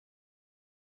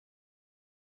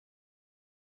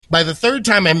By the third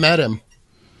time I met him,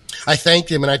 I thanked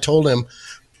him and I told him,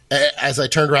 as I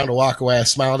turned around to walk away, I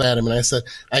smiled at him and I said,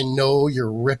 I know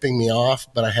you're ripping me off,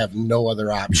 but I have no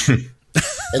other option.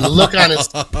 And the look on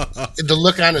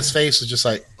his face was just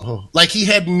like, oh, like he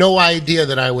had no idea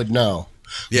that I would know.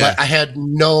 Yeah. But I had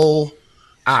no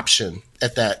option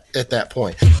at that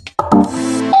point.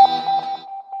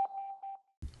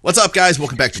 What's up, guys?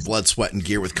 Welcome back to Blood, Sweat, and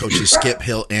Gear with coaches Skip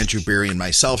Hill, Andrew Berry, and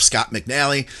myself, Scott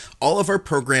McNally. All of our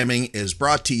programming is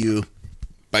brought to you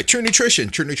by True Nutrition.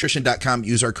 TrueNutrition.com.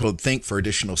 Use our code THINK for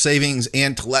additional savings,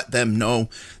 and to let them know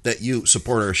that you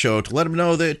support our show, to let them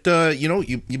know that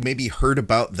you maybe heard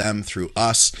about them through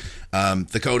us.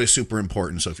 The code is super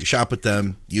important. So if you shop with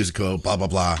them, use the code blah blah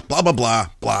blah blah blah blah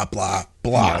blah blah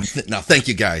blah. Now, thank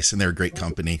you guys, and they're a great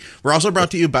company. We're also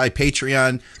brought to you by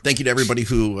Patreon. Thank you to everybody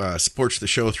who supports the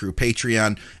show through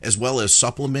Patreon, as well as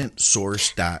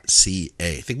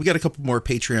supplementsource.ca. I think we got a couple more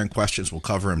Patreon questions. We'll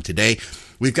cover them today.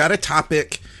 We've got a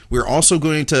topic. We're also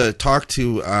going to talk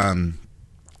to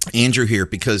Andrew here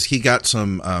because he got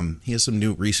he has some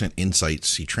new recent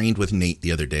insights. He trained with Nate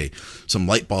the other day. Some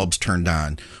light bulbs turned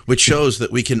on, which shows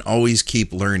that we can always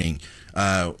keep learning.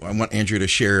 I want Andrew to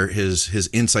share his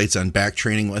insights on back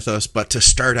training with us. But to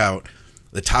start out,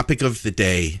 the topic of the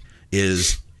day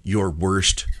is your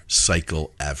worst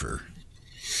cycle ever.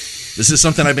 This is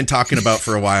something I've been talking about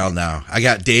for a while now.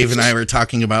 Dave and I were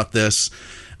talking about this.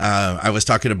 I was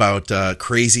talking about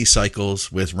crazy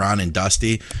cycles with Ron and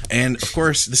Dusty. And, of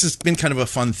course, this has been kind of a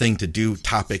fun thing to do,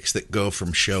 topics that go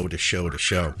from show to show to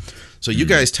show. So you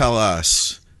guys tell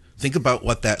us, think about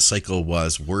what that cycle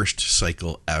was, worst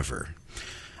cycle ever.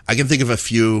 I can think of a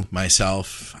few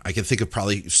myself. I can think of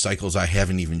probably cycles I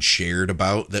haven't even shared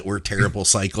about that were terrible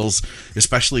cycles,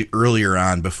 especially earlier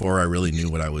on before I really knew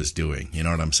what I was doing. You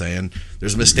know what I'm saying?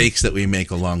 There's mistakes that we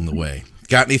make along the way.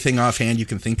 Got anything offhand you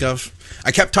can think of?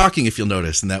 I kept talking, if you'll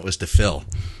notice, and that was to Phil.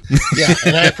 Yeah,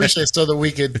 and I appreciate it so that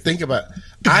we could think about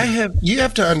it. You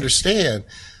have to understand,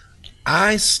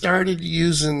 I started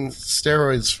using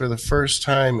steroids for the first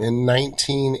time in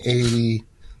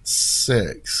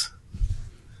 1986.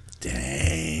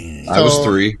 Dang. I was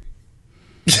 3.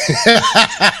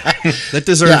 That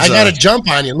deserves I got to jump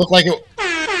on you. Looked like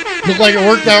it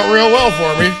worked out real well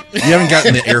for me. You haven't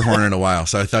gotten the air horn in a while,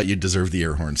 so I thought you deserved the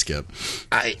air horn, Skip.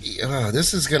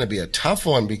 This is going to be a tough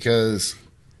one because,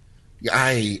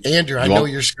 Andrew, I know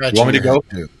you're scratching. You want me to go?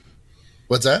 Too.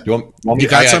 What's that? You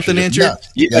got something, Andrew?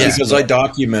 Yeah, because I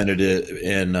documented it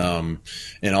and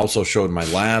also showed my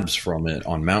labs from it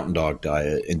on Mountain Dog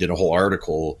Diet and did a whole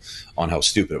article on how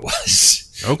stupid it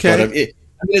was. Okay. But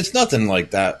it's nothing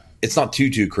like that. It's not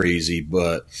too crazy,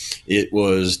 but it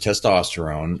was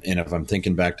testosterone. And if I'm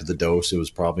thinking back to the dose, it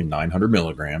was probably 900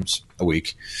 milligrams a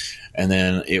week. And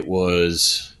then it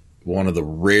was one of the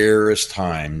rarest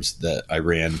times that I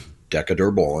ran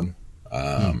decadurbolin.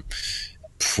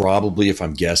 Probably, if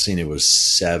I'm guessing, it was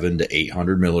 700 to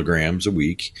 800 milligrams a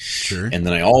week. Sure. And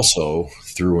then I also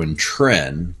threw in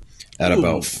Tren at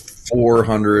about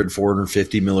 400,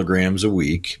 450 milligrams a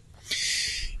week.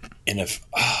 And if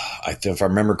I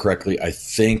remember correctly, I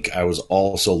think I was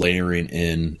also layering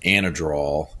in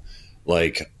Anadrol.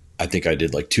 Like, I think I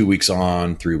did like 2 weeks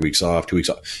on, 3 weeks off, 2 weeks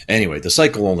off. Anyway, the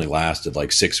cycle only lasted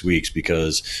like 6 weeks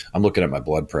because I'm looking at my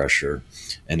blood pressure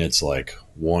and it's like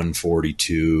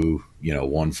 142,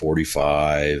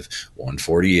 145,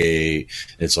 148.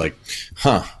 It's like,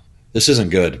 this isn't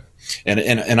good.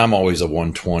 And I'm always a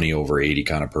 120 over 80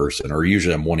 kind of person, or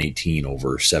usually I'm 118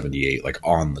 over 78, like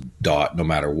on the dot, no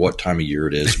matter what time of year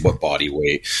it is, what body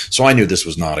weight. So I knew this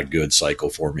was not a good cycle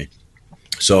for me.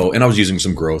 So, and I was using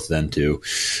some growth then too.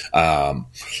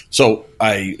 So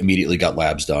I immediately got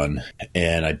labs done,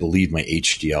 and I believe my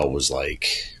HDL was like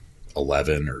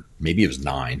 11, or maybe it was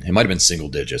 9. It might have been single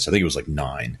digits. I think it was like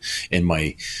 9. And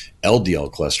my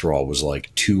LDL cholesterol was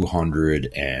like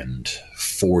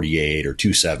 248 or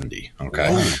 270. Okay.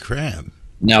 Holy crap.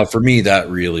 Now for me, that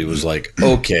really was like,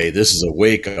 okay, this is a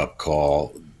wake up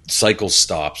call. Cycle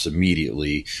stops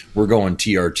immediately. We're going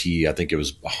TRT. I think it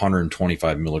was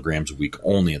 125 milligrams a week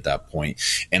only at that point.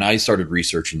 And I started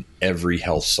researching every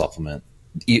health supplement,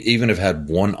 even if it had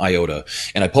one iota.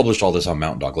 And I published all this on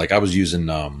Mountain Dog. Like I was using,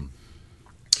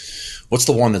 what's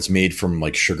the one that's made from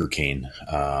like sugarcane?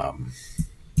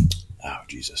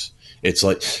 Jesus. It's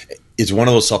one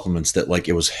of those supplements that like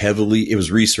it was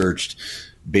researched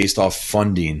based off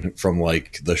funding from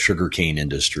like the sugarcane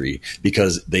industry,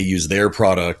 because they use their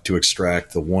product to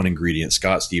extract the one ingredient.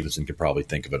 Scott Stevenson could probably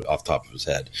think of it off the top of his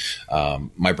head.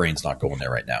 My brain's not going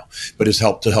there right now, but it's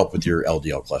help with your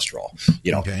LDL cholesterol,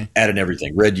 adding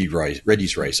everything. Red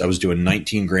yeast rice. I was doing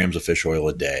 19 grams of fish oil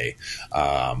a day.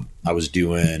 I was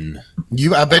doing,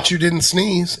 I bet you didn't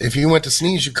sneeze. If you went to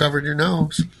sneeze, you covered your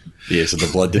nose. yeah, so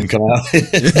the blood didn't come out.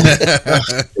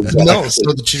 No,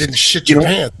 so that you didn't shit your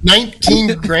pants.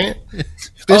 19 grand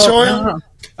fish oil? No.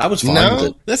 I was fine with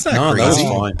it. That's not crazy. That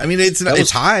was fine. I mean,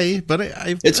 it's high, but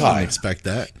I high. expect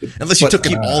that. Unless you took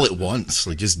it all at once,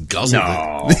 like just guzzled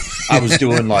it. I was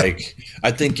doing like,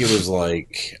 I think it was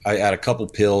like, I had a couple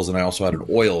pills and I also had an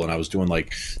oil, and I was doing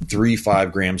like 3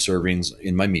 5-gram servings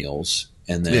in my meals.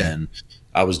 And then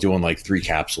I was doing like 3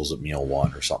 capsules at meal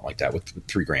 1 or something like that with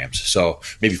 3 grams. So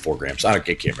maybe 4 grams. I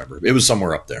can't remember. It was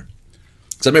somewhere up there.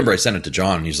 So I remember I sent it to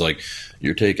John and he's like,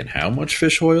 "You're taking how much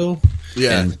fish oil?"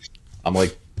 Yeah. And I'm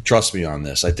like, "Trust me on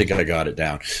this. I think I got it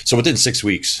down." So within 6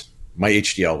 weeks, my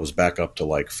HDL was back up to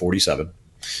like 47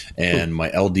 and my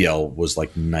LDL was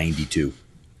like 92.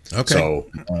 Okay. So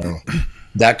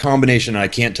that combination, I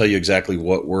can't tell you exactly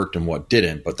what worked and what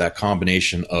didn't, but that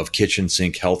combination of kitchen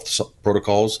sink health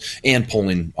protocols and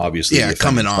pulling, obviously. Yeah,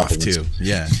 coming off too.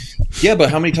 Yeah. Yeah, but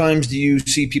how many times do you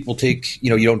see people take,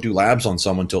 you don't do labs on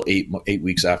someone until 8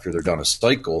 weeks after they're done a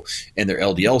cycle, and their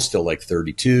LDL is still like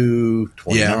 32,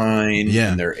 29,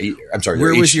 and their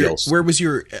where was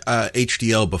your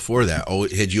HDL before that? Oh,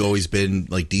 had you always been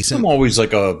like decent? I'm always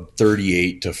like a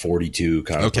 38 to 42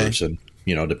 kind of person,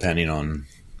 depending on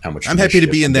how much. I'm happy to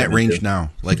be in that range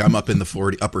now. Like I'm up in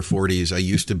the upper 40s. I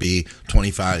used to be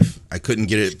 25. I couldn't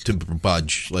get it to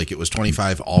budge. Like it was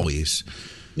 25 always.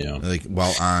 Like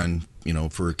while on,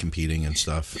 for competing and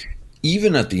stuff.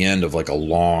 Even at the end of like a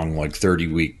long, like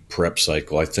 30-week prep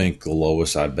cycle, I think the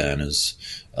lowest I've been is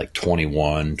like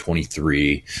 21,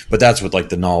 23. But that's with like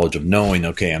the knowledge of knowing,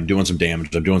 okay, I'm doing some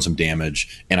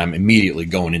damage, and I'm immediately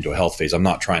going into a health phase. I'm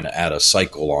not trying to add a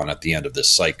cycle on at the end of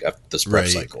this prep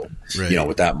cycle,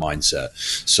 with that mindset.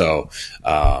 So,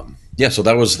 so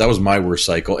that was my worst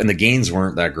cycle, and the gains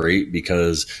weren't that great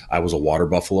because I was a water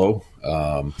buffalo.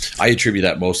 I attribute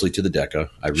that mostly to the DECA.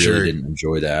 I really didn't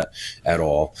enjoy that at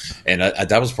all, and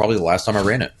that was probably the last time I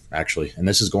ran it, actually. And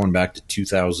this is going back to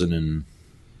 2000 and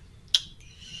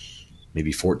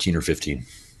maybe 14 or 15.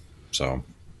 So,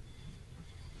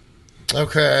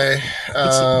 okay,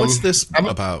 what's this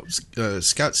about?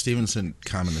 Scott Stevenson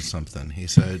commented something. He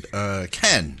said,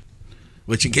 "Ken."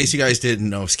 Which, in case you guys didn't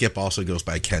know, Skip also goes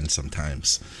by Ken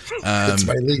sometimes. It's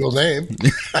my legal name.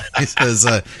 He says,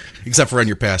 except for on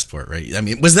your passport, right? I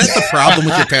mean, was that the problem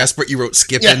with your passport? You wrote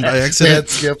Skip in by accident? They had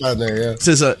Skip on there, yeah. It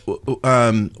says,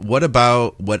 what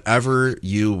about whatever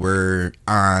you were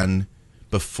on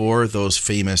before those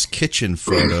famous kitchen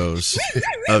photos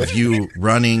of you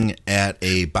running at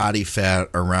a body fat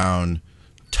around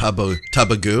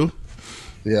Tubagoo?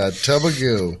 Yeah,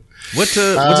 Tubagoo. What is he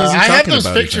talking about? I have those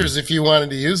pictures if you wanted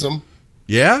to use them.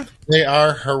 Yeah? They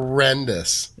are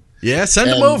horrendous. Yeah, send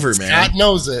them over, man. Scott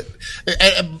knows it.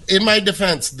 In my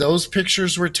defense, those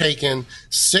pictures were taken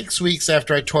 6 weeks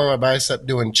after I tore my bicep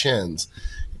doing chins.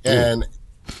 And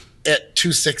at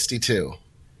 262.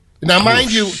 Now,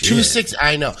 mind you, 260,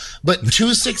 I know, but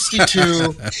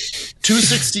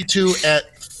 262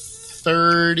 at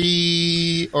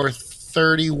 30 or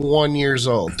 31 years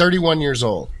old. 31 years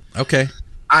old. Okay.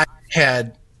 I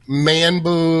had man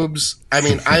boobs. I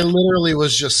mean, I literally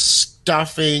was just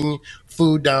stuffing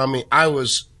food down me. I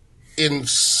was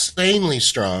insanely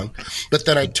strong, but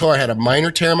then I had a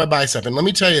minor tear in my bicep. And let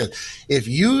me tell you, if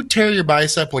you tear your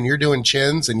bicep when you're doing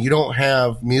chins and you don't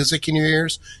have music in your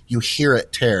ears, you hear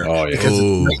it tear because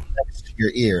it's right next to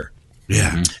your ear.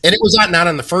 Yeah. And it was not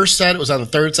on the first set, it was on the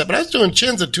third set, but I was doing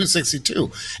chins at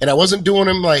 262, and I wasn't doing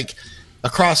them like a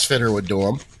CrossFitter would do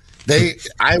them.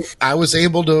 I was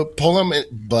able to pull them,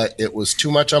 but it was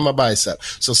too much on my bicep.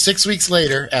 So 6 weeks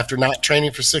later, after not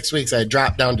training for 6 weeks, I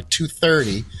dropped down to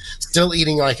 230, still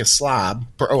eating like a slob.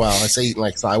 Well, I say eating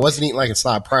like a slob. I wasn't eating like a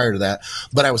slob prior to that,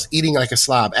 but I was eating like a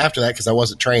slob after that because I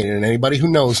wasn't training. And anybody who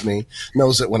knows me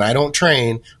knows that when I don't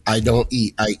train, I don't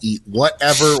eat. I eat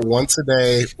whatever once a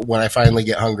day when I finally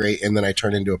get hungry, and then I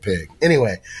turn into a pig.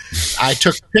 Anyway, I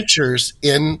took pictures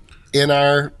in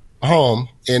our home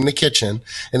in the kitchen,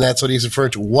 and that's what he's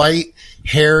referred to. White,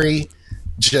 hairy,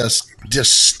 just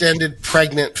distended,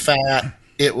 pregnant fat.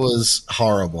 It was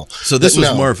horrible. So this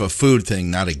was more of a food thing,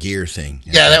 not a gear thing.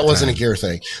 Yeah, that wasn't a gear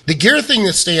thing. The gear thing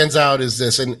that stands out is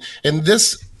this, and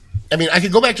this I mean, I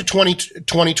could go back to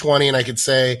 2020 and I could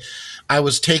say I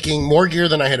was taking more gear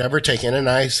than I had ever taken, and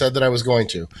I said that I was going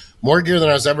to. More gear than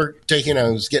I was ever taking. I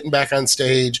was getting back on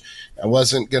stage. I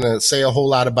wasn't going to say a whole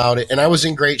lot about it, and I was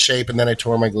in great shape, and then I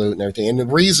tore my glute and everything. And the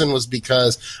reason was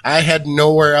because I had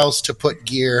nowhere else to put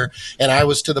gear, and I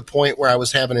was to the point where I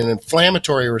was having an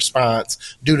inflammatory response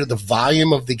due to the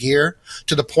volume of the gear,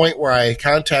 to the point where I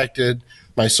contacted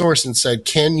my source and said,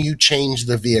 can you change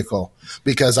the vehicle?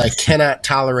 Because I cannot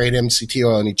tolerate MCT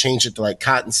oil. And he changed it to like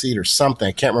cottonseed or something.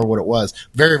 I can't remember what it was.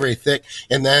 Very, very thick.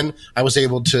 And then I was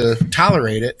able to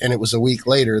tolerate it. And it was a week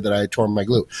later that I tore my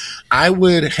glute. I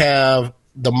would have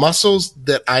the muscles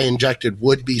that I injected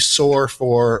would be sore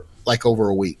for like over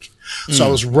a week. So I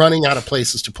was running out of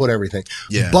places to put everything.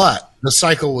 Yeah. But the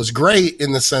cycle was great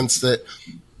in the sense that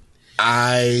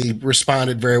I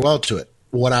responded very well to it.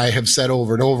 What I have said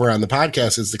over and over on the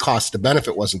podcast is the cost to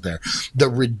benefit wasn't there. The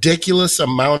ridiculous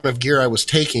amount of gear I was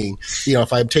taking,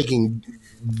 if I'm taking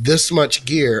this much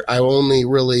gear, I only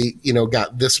really,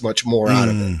 got this much more out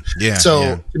of it. Yeah.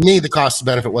 So to me, the cost to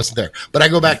benefit wasn't there. But I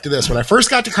go back to this. When I first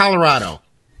got to Colorado,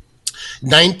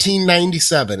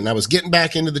 1997, and I was getting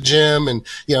back into the gym, and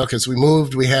because we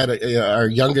moved, we had our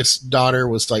youngest daughter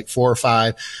was like 4 or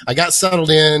 5. I got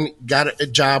settled in, got a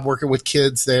job working with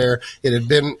kids there. It had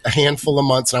been a handful of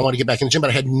months, and I wanted to get back in the gym, but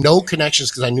I had no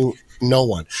connections because I knew no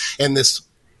one. And this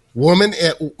woman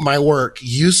at my work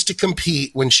used to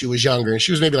compete when she was younger, and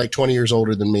she was maybe like 20 years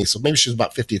older than me, so maybe she was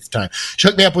about 50 at the time. She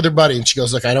hooked me up with her buddy, and she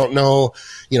goes, look, I don't know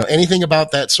anything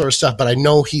about that sort of stuff, but I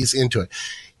know he's into it.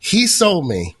 He sold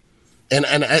me. And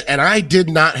I did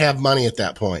not have money at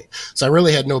that point, so I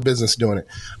really had no business doing it.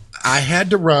 I had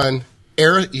to run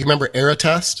you remember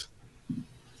Aerotest?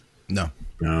 No.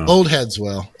 Old heads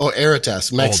will.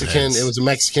 Aerotest, Mexican. It was a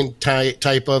Mexican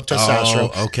type of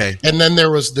testosterone. Oh, okay. And then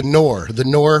there was the NOR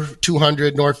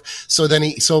 200 NOR. So then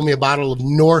he sold me a bottle of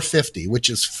NOR 50, which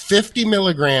is 50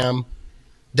 milligram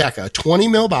Deca, a 20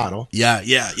 mil bottle. Yeah. For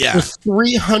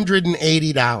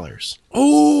 $380.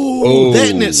 Oh, that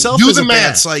in itself is a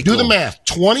bad cycle. Do the math.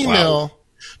 20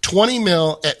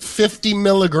 mil at 50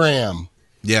 milligram.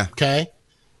 Yeah. Okay.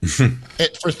 For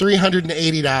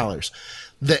 $380.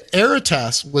 The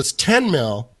Aerotest was 10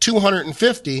 mil,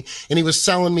 250, and he was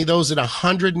selling me those at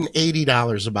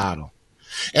 $180 a bottle.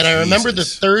 And I remember the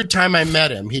third time I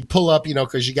met him, he'd pull up,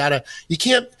 because you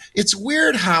can't, it's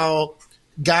weird how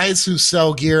guys who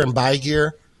sell gear and buy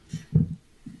gear,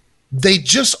 they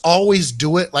just always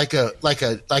do it like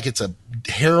it's a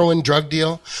heroin drug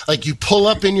deal. Like you pull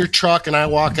up in your truck and I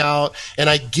walk out and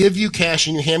I give you cash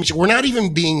and you hand me. We're not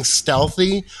even being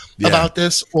stealthy about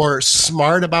this or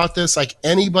smart about this. Like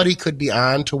anybody could be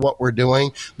on to what we're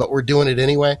doing, but we're doing it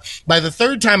anyway. By the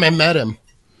third time I met him,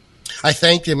 I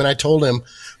thanked him and I told him,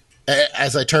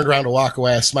 as I turned around to walk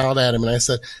away, I smiled at him and I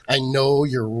said, I know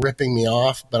you're ripping me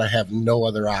off, but I have no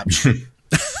other option.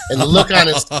 And the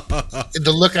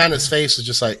look on his face was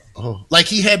just like, oh, like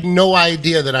he had no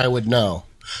idea that I would know.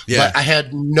 Yeah. But I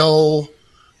had no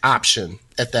option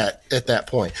at that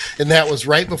point. And that was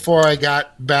right before I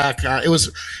got back. It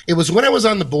was when I was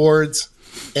on the boards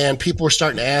and people were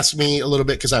starting to ask me a little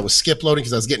bit because I was skip loading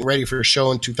because I was getting ready for a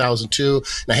show in 2002 and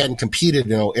I hadn't competed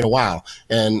in a while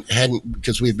and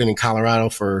because we've been in Colorado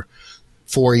for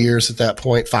 4 years at that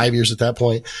point, 5 years at that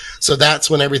point. So that's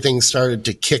when everything started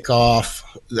to kick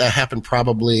off. That happened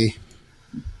probably,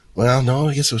 well, no,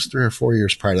 I guess it was 3 or 4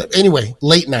 years prior to that. Anyway,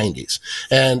 late 90s.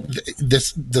 And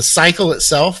the cycle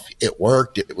itself, it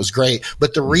worked. It was great.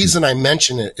 But the reason I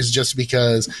mention it is just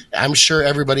because I'm sure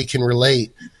everybody can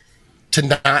relate to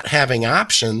not having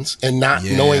options and not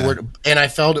knowing where to, and I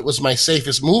felt it was my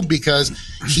safest move because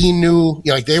he knew,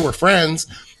 like they were friends.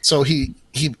 So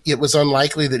it was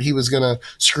unlikely that he was going to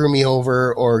screw me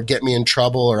over or get me in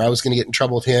trouble or I was going to get in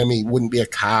trouble with him. He wouldn't be a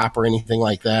cop or anything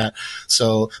like that.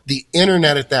 So the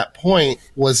internet at that point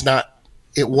wasn't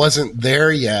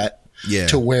there yet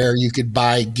to where you could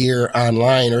buy gear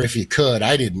online, or if you could,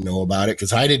 I didn't know about it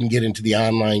because I didn't get into the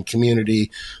online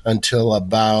community until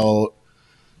about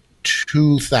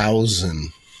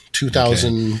 2000.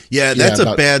 Okay. Yeah, that's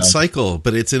a bad cycle,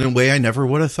 but it's in a way I never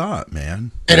would have thought, man.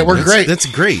 And it worked great. That's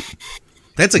great.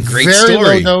 That's a great story.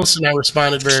 Very low dose, and I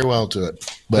responded very well to it.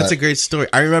 But that's a great story.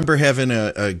 I remember having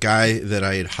a guy that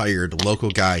I had hired, a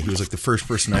local guy. He was like the first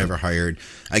person I ever hired.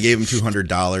 I gave him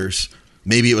 $200.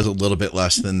 Maybe it was a little bit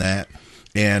less than that.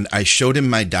 And I showed him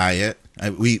my diet.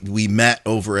 We met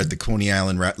over at the Coney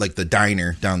Island, like the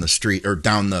diner down the street or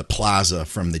down the plaza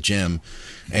from the gym.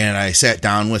 And I sat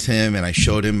down with him and I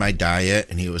showed him my diet.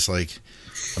 And he was like,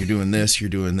 you're doing this, you're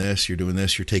doing this, you're doing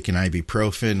this. You're taking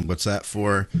ibuprofen. What's that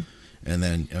for? And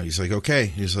then he's like, okay.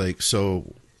 He's like,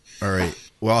 so, all right,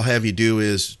 what I'll have you do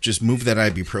is just move that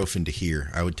ibuprofen to here.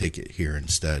 I would take it here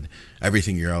instead.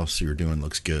 Everything else you're doing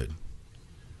looks good.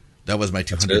 That was my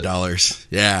 $200.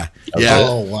 Yeah. Yeah.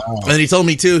 Oh, wow. And then he told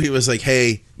me too, he was like,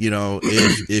 hey,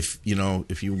 if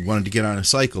you wanted to get on a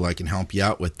cycle, I can help you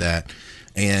out with that.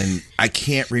 And I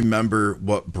can't remember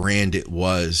what brand it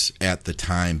was at the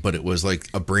time, but it was like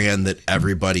a brand that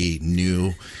everybody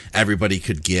knew, everybody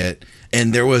could get.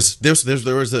 And there was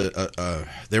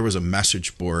a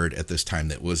message board at this time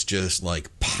that was just like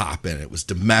popping. It was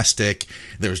domestic.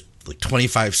 There was like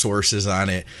 25 sources on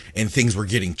it, and things were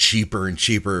getting cheaper and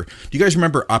cheaper. Do you guys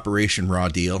remember Operation Raw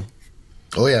Deal?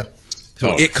 Oh yeah.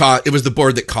 So it was the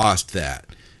board that cost that.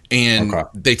 And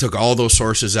they took all those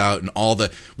sources out, and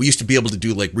we used to be able to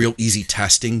do like real easy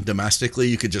testing domestically.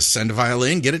 You could just send a vial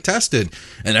in, get it tested,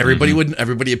 and everybody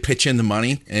would pitch in the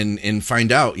money and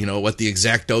find out, what the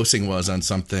exact dosing was on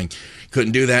something.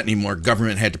 Couldn't do that anymore.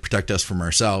 Government had to protect us from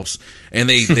ourselves, and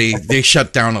they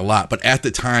shut down a lot. But at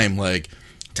the time, like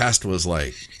test was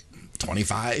like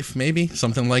 25, maybe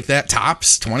something like that,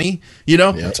 tops 20,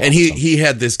 Yeah, and awesome. he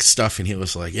had this stuff, and he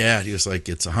was like,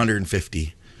 it's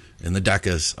 150. And the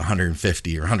Deca's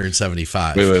 150 or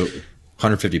 175. Wait,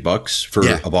 $150 for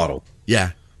a bottle.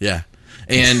 Yeah.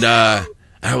 And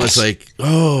I was like,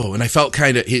 oh, and I felt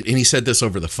kind of, and he said this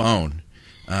over the phone.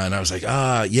 And I was like,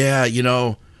 I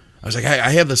was like, I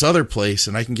have this other place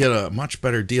and I can get a much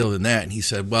better deal than that. And he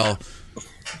said, well,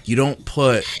 you don't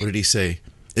put, what did he say?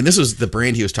 And this was the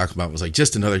brand he was talking about, was like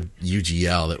just another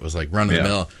UGL that was like run of the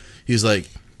mill. He was like,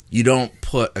 you don't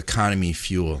put economy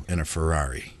fuel in a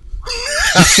Ferrari.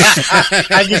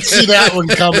 I could see that one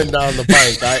coming down the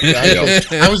pike.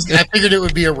 I figured it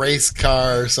would be a race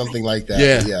car or something like that.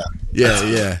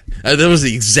 Yeah. That was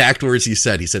the exact words he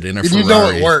said. He said in a Ferrari. You know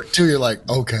it worked too. You're like,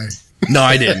 okay. No,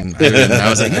 I didn't. I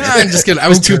was like, I'm just kidding. I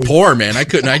was too poor, man. I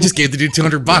couldn't. I just gave the dude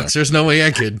 $200. There's no way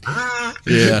I could.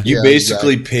 Yeah. You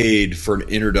basically paid for an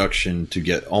introduction to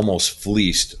get almost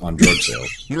fleeced on drug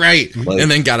sales. Right. And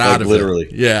then got out of literally.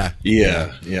 it.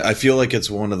 Yeah. I feel like it's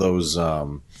one of those,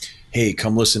 hey,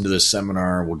 come listen to this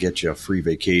seminar. We'll get you a free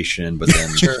vacation. But then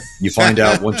you find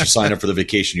out once you sign up for the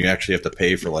vacation, you actually have to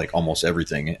pay for like almost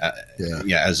everything.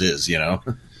 As is,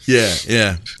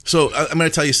 Yeah. So I'm going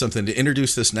to tell you something to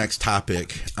introduce this next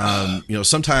topic.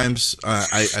 Sometimes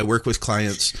I work with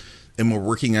clients and we're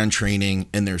working on training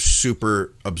and they're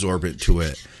super absorbent to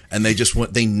it. And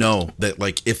they know that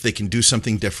like if they can do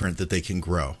something different, that they can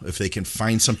grow. If they can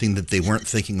find something that they weren't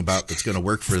thinking about that's going to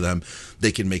work for them,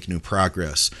 they can make new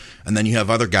progress. And then you have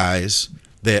other guys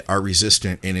that are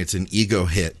resistant, and it's an ego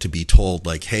hit to be told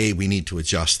like, hey, we need to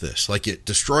adjust this. Like it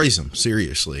destroys them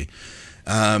seriously.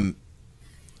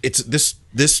 It's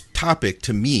this topic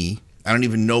to me, I don't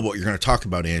even know what you're going to talk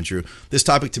about, Andrew. This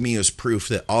topic to me is proof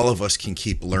that all of us can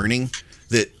keep learning,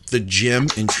 that the gym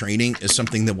and training is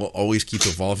something that will always keep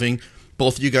evolving.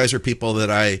 Both of you guys are people that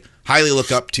I highly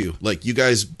look up to. Like you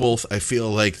guys both, I feel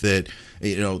like that,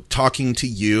 talking to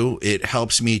you, it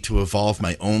helps me to evolve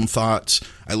my own thoughts.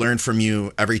 I learn from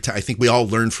you every time. I think we all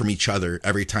learn from each other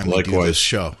every time we do this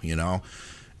show,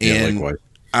 And likewise.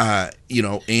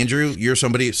 Andrew, you're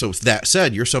somebody, so with that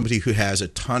said, you're somebody who has a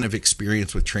ton of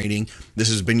experience with training. This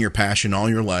has been your passion all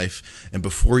your life. And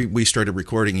before we started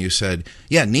recording, you said,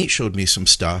 yeah, Nate showed me some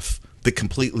stuff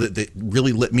that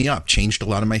really lit me up, changed a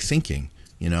lot of my thinking,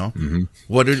 Mm-hmm.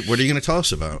 What are you going to tell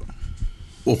us about?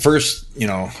 Well, first,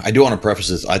 I do want to preface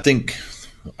this.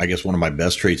 I guess one of my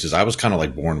best traits is I was kind of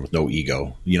like born with no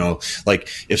ego. Like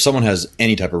if someone has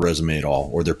any type of resume at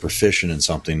all, or they're proficient in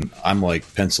something, I'm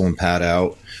like pencil and pad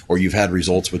out, or you've had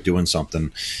results with doing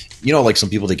something. Like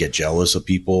some people that get jealous of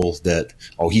people that,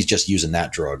 oh, he's just using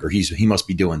that drug, or he must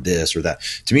be doing this or that.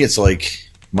 To me, it's like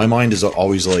my mind is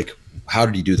always like, how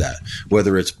did he do that?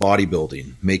 Whether it's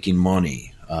bodybuilding, making money,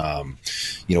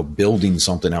 building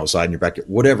something outside in your backyard,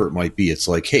 whatever it might be. It's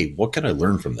like, hey, what can I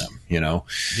learn from them?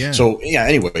 Yeah. So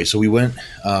anyway, so we went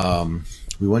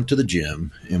to the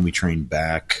gym and we trained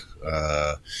back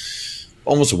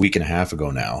almost a week and a half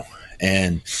ago now.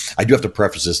 And I do have to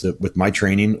preface this that with my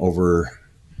training over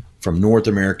from North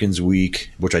Americans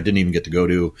Week, which I didn't even get to go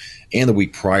to, and the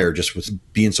week prior, just with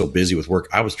being so busy with work,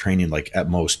 I was training like at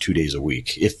most 2 days a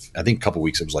week. I think a couple of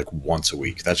weeks, it was like once a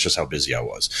week. That's just how busy I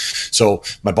was. So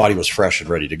my body was fresh and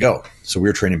ready to go. So we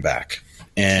were training back.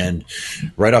 And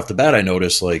right off the bat, I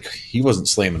noticed like he wasn't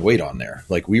slamming weight on there.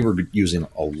 Like we were using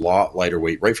a lot lighter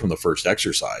weight right from the first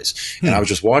exercise. And I was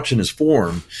just watching his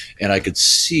form and I could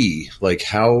see like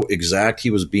how exact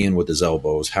he was being with his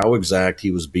elbows, how exact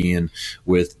he was being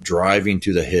with driving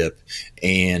to the hip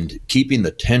and keeping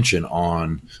the tension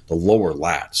on the lower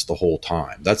lats the whole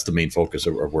time. That's the main focus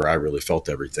of where I really felt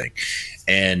everything.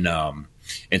 And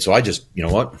And so I just, you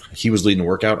know what, he was leading the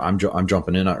workout. I'm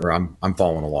jumping in, or I'm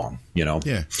following along, you know?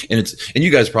 Yeah. And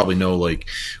you guys probably know, like,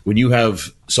 when you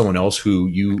have someone else who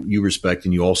you respect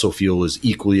and you also feel is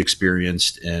equally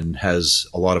experienced and has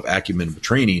a lot of acumen with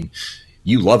training,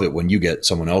 you love it when you get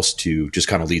someone else to just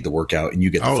kind of lead the workout and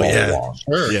you get to follow along.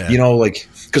 Sure. Yeah. You know, like,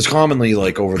 because commonly,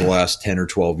 like, over the last 10 or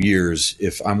 12 years,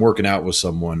 if I'm working out with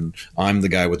someone, I'm the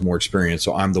guy with more experience.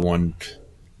 So I'm the one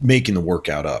making the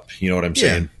workout up. You know what I'm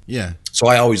saying? Yeah. So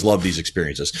I always love these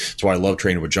experiences. So I love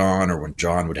training with John, or when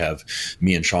John would have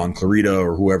me and Sean Clarita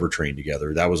or whoever train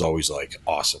together. That was always like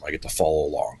awesome. I get to follow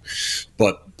along.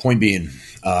 But point being,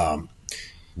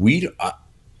 we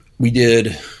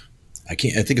did, I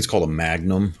think it's called a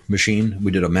Magnum machine.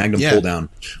 We did a Magnum pull down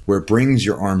where it brings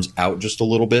your arms out just a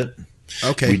little bit.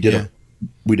 Okay.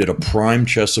 We did a prime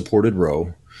chest supported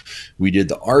row. We did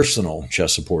the Arsenal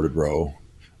chest supported row.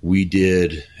 We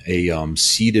did a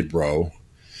seated row.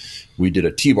 We did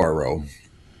a T-bar row.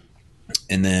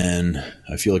 And then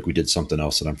I feel like we did something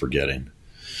else that I'm forgetting.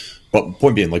 But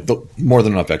point being, like, more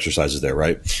than enough exercises there,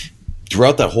 right?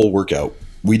 Throughout that whole workout,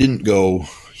 we didn't go,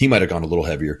 he might have gone a little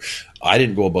heavier. I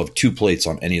didn't go above 2 plates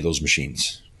on any of those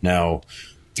machines. Now,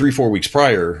 3-4 weeks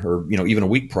prior, or, you know, even a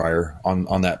week prior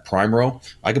on that prime row,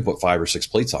 I could put 5 or 6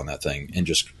 plates on that thing and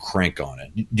just crank on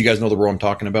it. Do you guys know the row I'm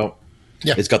talking about?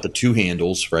 Yeah. It's got the 2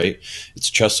 handles, right? It's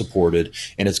chest supported,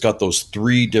 and it's got those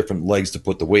 3 different legs to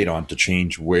put the weight on to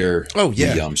change where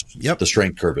the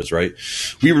strength curve is, right?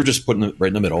 We were just putting it right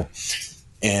in the middle,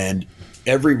 and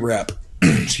every rep,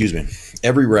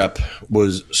 every rep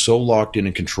was so locked in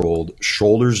and controlled,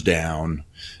 shoulders down,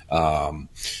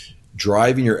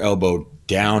 driving your elbow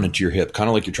down into your hip, kind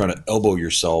of like you're trying to elbow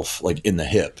yourself like in the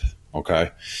hip,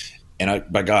 okay? And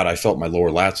by God, I felt my lower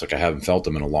lats like I haven't felt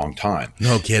them in a long time.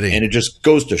 No kidding. And it just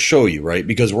goes to show you, right?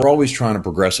 Because we're always trying to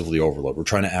progressively overload. We're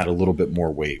trying to add a little bit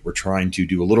more weight. We're trying to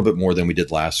do a little bit more than we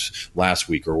did last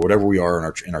week, or whatever we are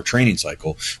in our training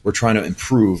cycle. We're trying to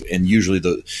improve, and usually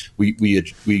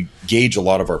we gauge a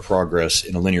lot of our progress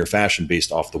in a linear fashion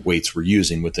based off the weights we're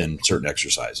using within certain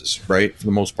exercises, right? For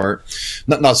the most part,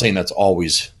 not saying that's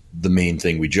always the main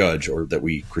thing we judge or that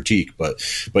we critique, but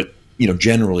you know,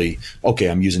 generally, okay,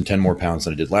 I'm using 10 more pounds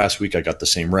than I did last week. I got the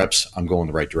same reps. I'm going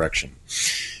the right direction.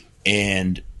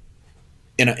 And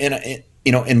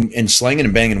slanging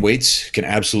and banging weights can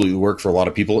absolutely work for a lot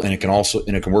of people, and it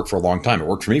can work for a long time. It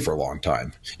worked for me for a long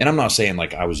time. And I'm not saying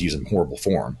like I was using horrible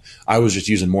form. I was just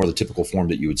using more of the typical form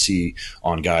that you would see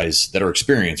on guys that are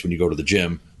experienced when you go to the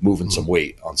gym, moving some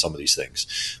weight on some of these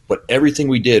things. But everything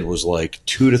we did was like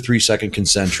 2 to 3 second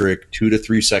concentric, 2 to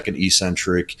 3 second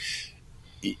eccentric.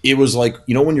 It was like,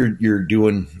 you know, when you're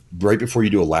doing right before you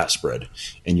do a lat spread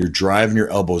and you're driving your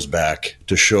elbows back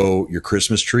to show your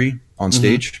Christmas tree on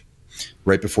stage,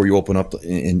 right before you open up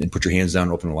and put your hands down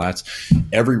and open the lats.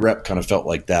 Every rep kind of felt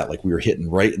like that, like we were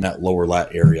hitting right in that lower lat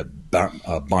area,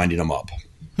 binding them up.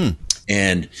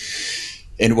 And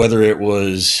whether it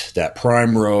was that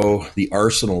prime row, the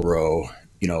Arsenal row,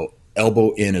 you know,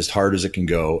 elbow in as hard as it can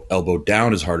go, elbow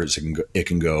down as hard as it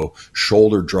can go,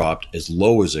 shoulder dropped as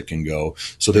low as it can go.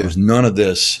 So there was none of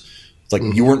this. Like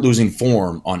you weren't losing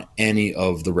form on any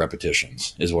of the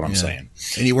repetitions is what I'm saying.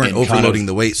 And you weren't overloading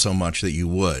the weight so much that you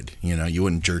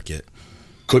wouldn't jerk it.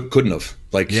 Couldn't have.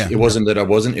 Like it wasn't that I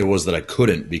wasn't, it was that I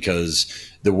couldn't,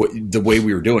 because the way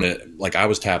we were doing it, like I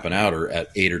was tapping out or at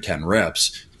 8 or 10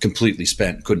 reps, completely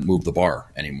spent, couldn't move the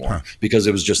bar anymore because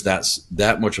it was just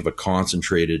that much of a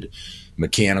concentrated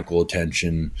mechanical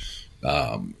attention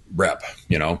rep,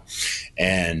 you know?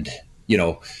 And, you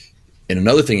know, and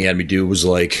another thing he had me do was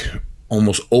like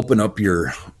almost open up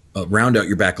your, round out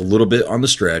your back a little bit on the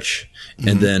stretch.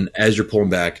 And then as you're pulling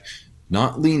back,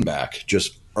 not lean back,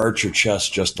 just arch your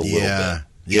chest just a little bit,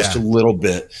 just a little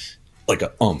bit, like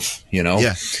a oomph, you know?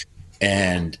 Yeah.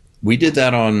 And we did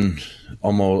that on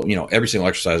almost, you know, every single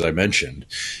exercise I mentioned.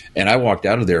 And I walked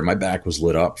out of there, my back was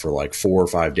lit up for like 4 or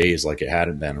 5 days like it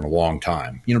hadn't been in a long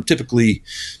time. You know, typically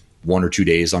 1 or 2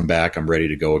 days I'm back, I'm ready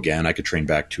to go again. I could train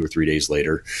back 2 or 3 days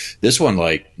later. This one,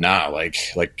 like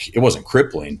it wasn't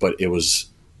crippling, but it was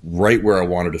right where I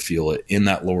wanted to feel it in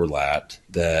that lower lat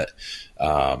that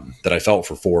I felt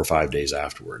for 4 or 5 days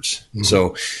afterwards.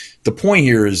 So the point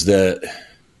here is that,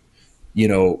 you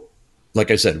know,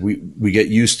 like I said, we get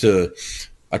used to,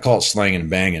 I call it slanging and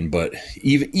banging, but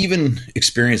even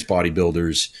experienced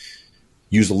bodybuilders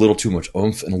use a little too much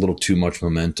oomph and a little too much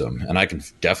momentum. And I can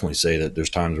definitely say that there's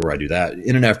times where I do that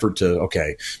in an effort to,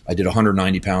 okay, I did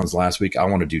 190 pounds last week. I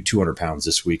want to do 200 pounds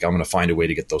this week. I'm going to find a way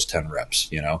to get those 10 reps,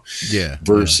 you know,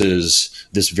 versus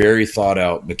this very thought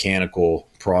out mechanical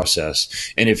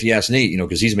process. And if you ask Nate, you know,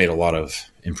 cause he's made a lot of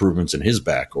improvements in his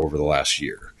back over the last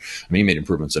year. I mean, he made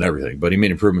improvements in everything, but he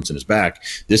made improvements in his back.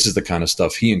 This is the kind of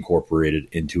stuff he incorporated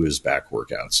into his back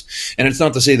workouts. And it's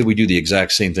not to say that we do the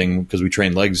exact same thing, because we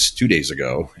trained legs 2 days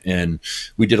ago and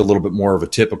we did a little bit more of a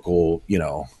typical,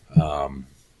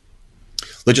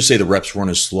 let's just say the reps weren't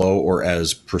as slow or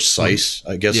as precise,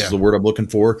 I guess is the word I'm looking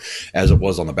for, as it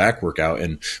was on the back workout.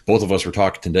 And both of us were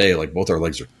talking today, like both our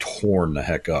legs are torn the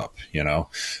heck up,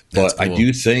 But cool. I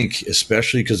do think,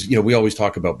 especially because, we always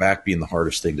talk about back being the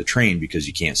hardest thing to train because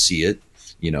you can't see it.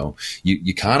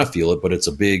 You kind of feel it, but it's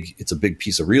a big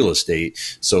piece of real estate.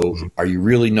 So are you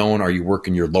really knowing, are you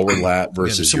working your lower lat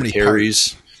versus your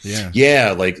teres?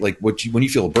 Yeah. Like when you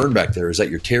feel a burn back there, is that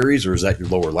your teres or is that your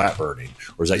lower lat burning,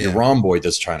 or is that your rhomboid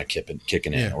that's trying to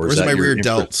kicking in, or is that my rear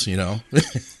delts?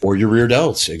 Or your rear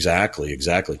delts? Exactly.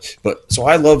 But so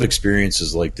I love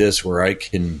experiences like this where I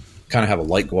can kind of have a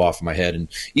light go off in my head, and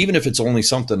even if it's only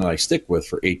something that I stick with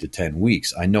for 8 to 10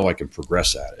 weeks, I know I can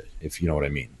progress at it. If you know what I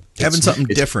mean. Having something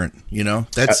different,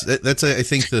 that's I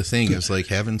think the thing is like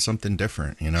having something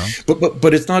different,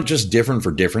 But it's not just different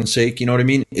for different sake. You know what I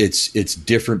mean? It's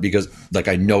different because like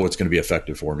I know it's going to be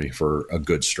effective for me for a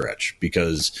good stretch,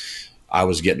 because I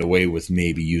was getting away with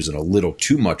maybe using a little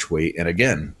too much weight. And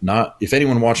again, not if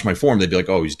anyone watched my form, they'd be like,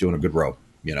 "Oh, he's doing a good row."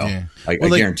 I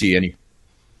guarantee any.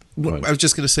 I was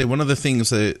just going to say, one of the things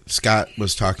that Scott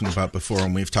was talking about before,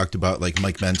 and we've talked about like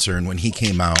Mike Menser and when he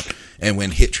came out and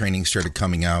when HIIT training started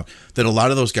coming out, that a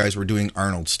lot of those guys were doing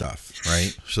Arnold stuff,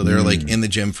 right? So they're like in the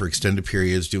gym for extended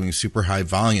periods doing super high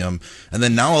volume. And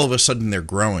then now all of a sudden they're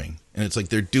growing. And it's like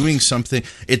they're doing something.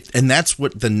 And that's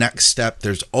what the next step,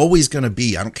 there's always going to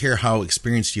be. I don't care how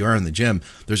experienced you are in the gym.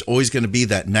 There's always going to be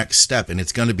that next step. And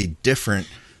it's going to be different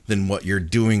than what you're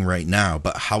doing right now.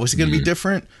 But how is it going to be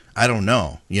different? I don't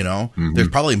know. There's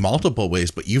probably multiple ways,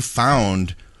 but you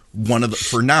found one of the,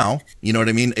 for now, you know what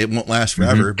I mean? It won't last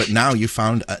forever, but now you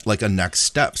found like a next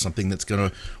step, something that's going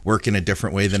to work in a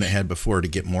different way than it had before to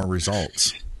get more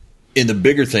results. And the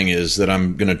bigger thing is that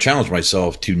I'm going to challenge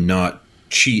myself to not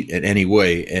cheat in any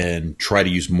way and try to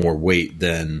use more weight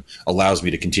than allows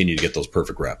me to continue to get those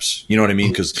perfect reps. You know what I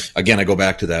mean? Because again, I go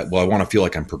back to that. Well, I want to feel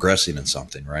like I'm progressing in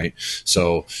something, right?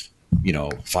 So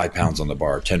 5 pounds on the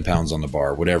bar, 10 pounds on the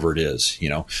bar, whatever it is,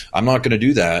 I'm not going to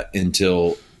do that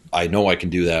until I know I can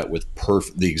do that with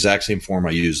the exact same form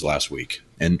I used last week.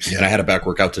 And I had a back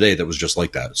workout today that was just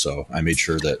like that. So I made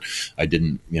sure that I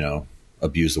didn't,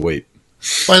 abuse the weight.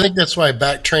 Well, I think that's why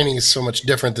back training is so much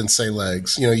different than, say,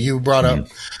 legs. You brought up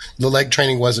the leg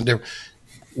training wasn't different.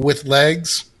 With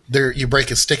legs, you break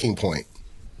a sticking point.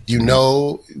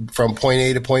 From point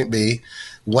A to point B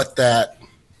what that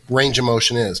range of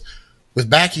motion is. With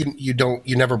back, you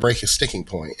never break a sticking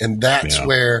point. And that's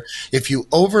where if you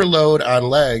overload on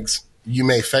legs, you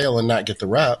may fail and not get the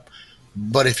rep.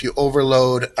 But if you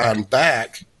overload on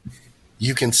back,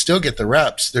 you can still get the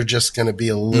reps. They're just going to be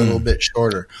a little bit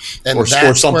shorter. And or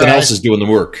something else is doing the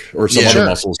work, or some other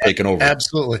muscle is taking over.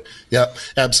 Absolutely. Yep,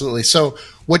 absolutely. So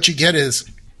what you get is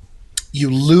you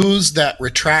lose that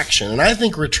retraction. And I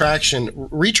think retraction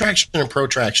and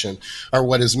protraction are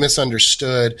what is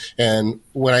misunderstood. And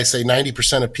when I say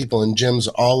 90% of people in gyms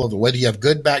all over, whether you have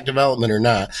good back development or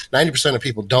not, 90% of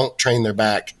people don't train their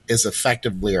back as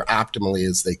effectively or optimally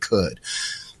as they could.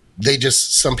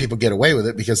 Some people get away with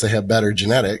it because they have better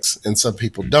genetics, and some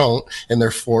people don't. And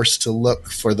they're forced to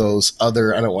look for those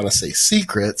other, I don't want to say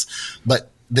secrets, but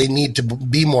they need to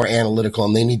be more analytical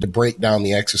and they need to break down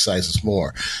the exercises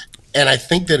more. And I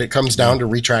think that it comes down to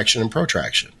retraction and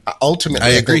protraction. Ultimately,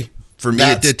 I agree. For me,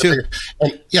 it did too.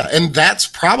 And that's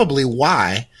probably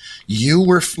why you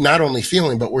were not only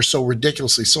feeling, but were so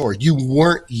ridiculously sore. You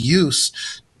weren't used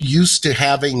to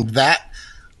having that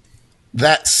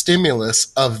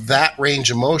stimulus of that range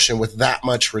of motion with that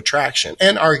much retraction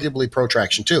and arguably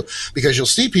protraction too, because you'll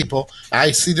see people,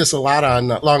 I see this a lot on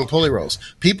long pulley rows.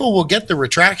 People will get the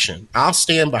retraction. I've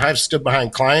stood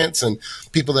behind clients and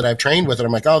people that I've trained with, and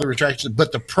I'm like, oh, the retraction,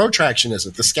 but the protraction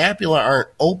isn't. The scapula aren't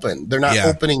open. They're not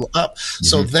opening up.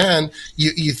 So then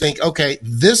you think, okay,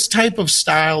 this type of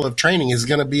style of training is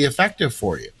going to be effective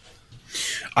for you.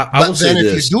 But then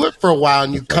if you do it for a while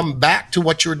and you come back to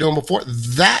what you were doing before,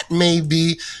 that may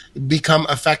become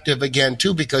effective again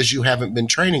too, because you haven't been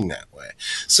training that way.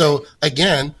 So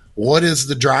again, what is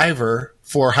the driver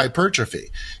for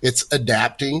hypertrophy? It's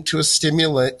adapting to a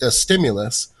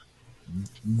stimulus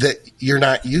that you're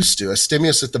not used to, a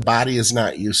stimulus that the body is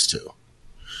not used to.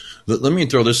 Let me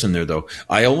throw this in there though.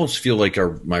 I almost feel like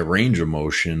my range of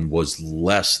motion was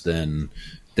less than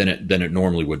it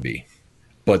normally would be.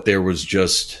 But it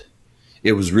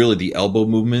was really the elbow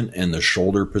movement and the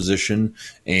shoulder position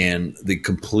and the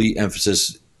complete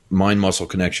emphasis mind-muscle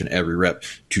connection every rep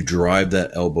to drive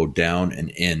that elbow down and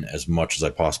in as much as I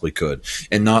possibly could,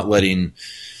 and not letting –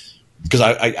 because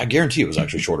I guarantee it was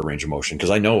actually shorter range of motion,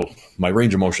 because I know my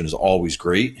range of motion is always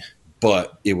great,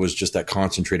 but it was just that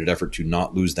concentrated effort to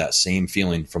not lose that same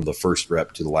feeling from the first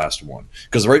rep to the last one.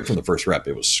 Because right from the first rep,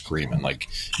 it was screaming. Like,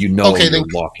 you're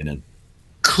locking in.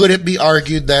 Could it be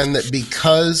argued then that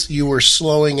because you were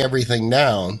slowing everything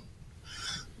down,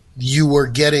 you were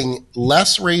getting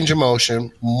less range of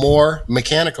motion, more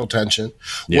mechanical tension,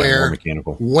 where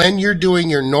when you're doing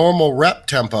your normal rep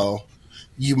tempo,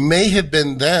 you may have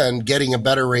been then getting a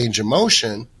better range of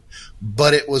motion,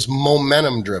 but it was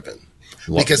momentum driven.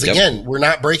 Because again, we're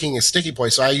not breaking a sticky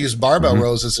point. So I use barbell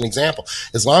rows as an example.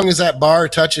 As long as that bar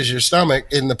touches your stomach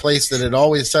in the place that it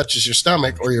always touches your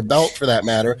stomach, or your belt for that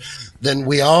matter, then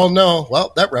we all know,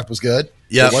 well, that rep was good.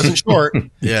 It wasn't short.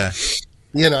 Yeah.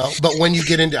 But when you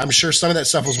get into, I'm sure some of that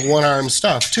stuff was one arm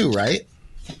stuff too, right?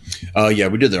 Yeah,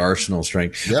 we did the arsenal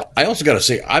strength. Yep. I also got to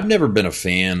say, I've never been a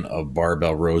fan of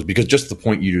barbell rows, because just the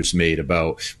point you just made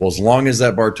about, well, as long as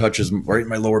that bar touches right in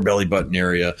my lower belly button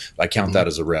area, I count that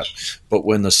as a rep. But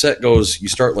when the set goes, you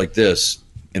start like this,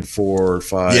 and 4,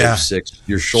 5, 6,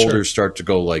 your shoulders start to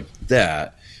go like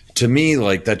that. To me,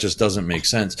 like, that just doesn't make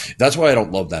sense. That's why I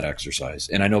don't love that exercise.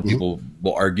 And I know people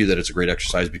will argue that it's a great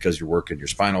exercise because you're working your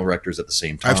spinal erectors at the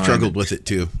same time. I've struggled with it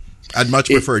too. I'd much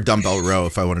prefer a dumbbell row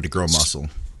if I wanted to grow muscle.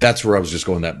 That's where I was just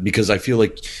going that, because I feel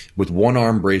like with one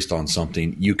arm braced on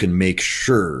something, you can make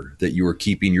sure that you are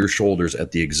keeping your shoulders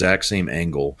at the exact same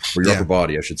angle, or your upper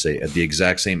body, I should say, at the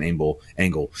exact same angle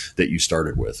that you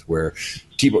started with. Where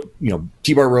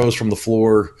T-bar rows from the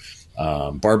floor,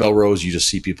 barbell rows, you just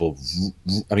see people.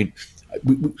 I mean,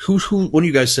 who one of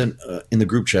you guys sent in the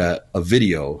group chat a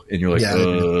video, and you're like,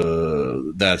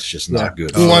 that's just not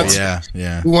good. Who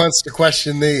wants to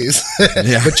question these?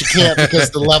 But you can't,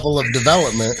 because the level of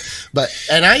development.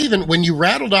 And I even, when you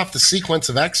rattled off the sequence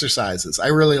of exercises, I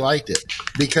really liked it,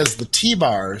 because the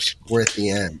T-bars were at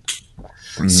the end.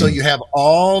 So you have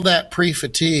all that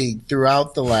pre-fatigue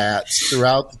throughout the lats,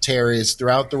 throughout the teres,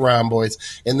 throughout the rhomboids,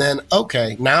 and then,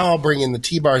 okay, now I'll bring in the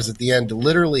T-bars at the end to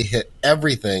literally hit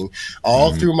everything,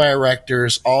 all through my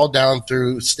erectors, all down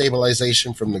through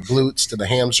stabilization from the glutes to the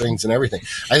hamstrings and everything.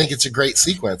 I think it's a great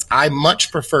sequence. I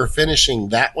much prefer finishing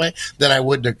that way than I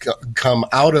would to come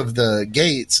out of the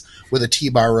gates with a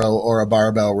T-bar row or a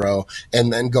barbell row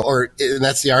and then go, and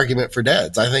that's the argument for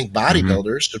deads. I think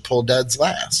bodybuilders should pull deads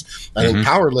last. I think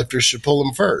power lifters should pull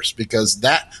them first, because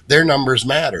their numbers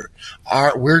matter.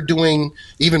 We're doing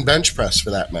even bench press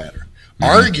for that matter.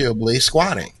 Arguably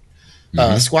squatting.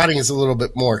 Squatting is a little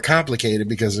bit more complicated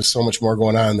because there's so much more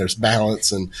going on. There's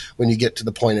balance, and when you get to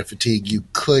the point of fatigue, you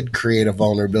could create a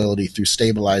vulnerability through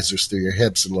stabilizers through your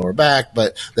hips and lower back,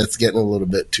 but that's getting a little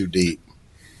bit too deep.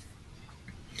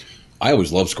 I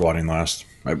always loved squatting last.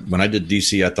 When I did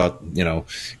DC, I thought,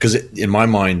 because in my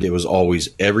mind, it was always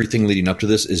everything leading up to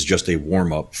this is just a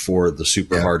warm up for the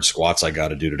super hard squats I got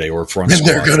to do today, or front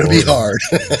squats. They're going to be hard.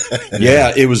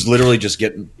 It was literally just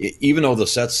getting, even though the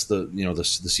sets, the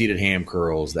seated ham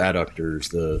curls, the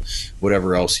adductors, the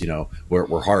whatever else,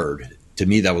 were hard. To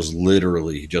me, that was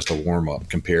literally just a warm up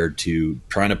compared to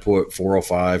trying to put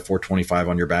 405, 425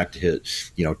 on your back to hit,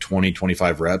 20,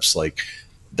 25 reps. Like,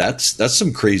 that's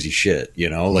some crazy shit,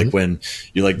 like when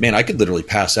you're like, man, I could literally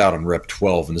pass out on rep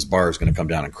 12 and this bar is going to come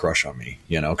down and crush on me,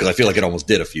 because I feel like it almost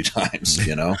did a few times,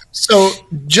 So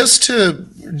just to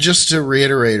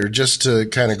reiterate, or just to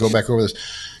kind of go back over this,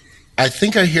 I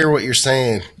think I hear what you're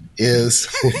saying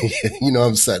is,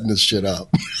 I'm setting this shit up.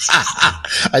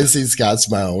 I see Scott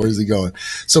smile. Where's he going?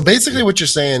 So basically what you're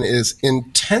saying is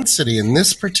intensity in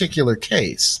this particular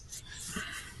case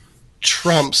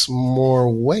trumps more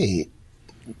weight.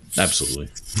 Absolutely.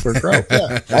 For growth.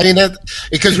 Yeah. I mean,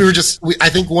 because I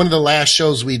think one of the last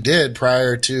shows we did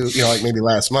prior to, like maybe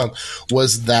last month,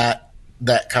 was that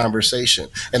conversation.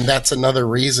 And that's another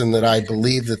reason that I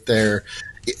believe that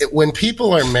when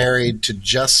people are married to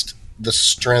just the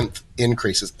strength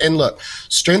increases, and look,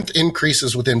 strength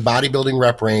increases within bodybuilding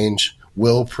rep range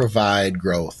will provide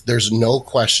growth. There's no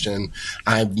question.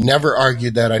 I've never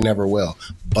argued that. I never will.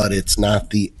 But it's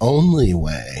not the only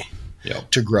way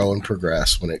to grow and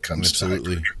progress when it comes to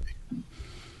hypertrophy.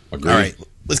 All right,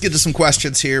 let's get to some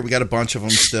questions here. We got a bunch of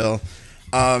them still.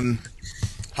 How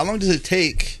long does it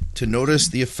take to notice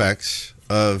the effects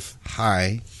of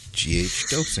high GH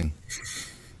dosing?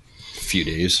 A few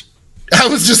days. I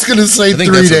was just going to say 3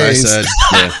 days. What I said.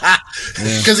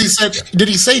 Because he said, did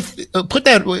he say, put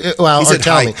that, well, he said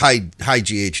tell me. High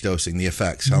GH dosing, the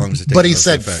effects. How long does it take? But he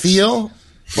said feel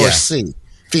or see?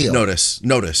 Feel. Notice.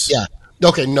 Yeah.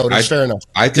 Okay, notice. Fair enough.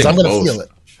 I think I'm both. going to feel it.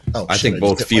 Oh, I think shit,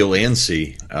 both just feel and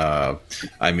see.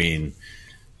 I mean,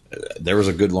 there was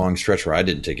a good long stretch where I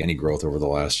didn't take any growth over the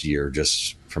last year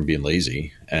just from being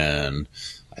lazy. And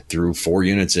I threw 4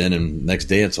 units in, and next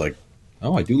day it's like,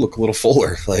 oh, I do look a little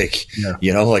fuller. Like, Yeah.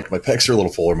 you know, like my pecs are a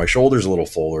little fuller, my shoulders a little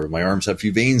fuller, my arms have a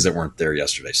few veins that weren't there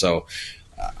yesterday. So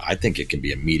I think it can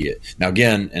be immediate. Now,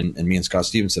 again, and me and Scott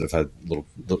Stevenson have had little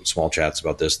small chats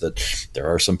about this, that there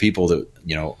are some people that,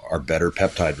 you know, are better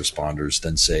peptide responders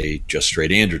than, say, just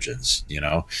straight androgens. You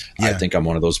know, Yeah. I think I'm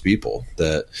one of those people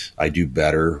that I do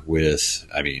better with.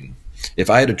 I mean,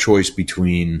 if I had a choice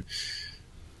between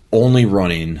only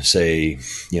running, say,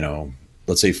 you know,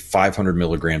 let's say 500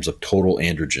 milligrams of total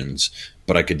androgens,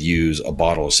 but I could use a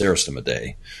bottle of Serostim a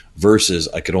day, versus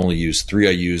I could only use 3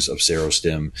 IUs of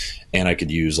Serostim and I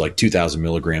could use like 2,000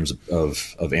 milligrams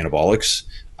of anabolics,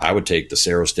 I would take the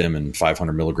Serostim and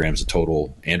 500 milligrams of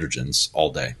total androgens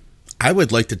all day. I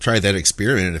would like to try that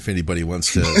experiment if anybody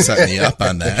wants to set me up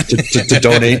on that. to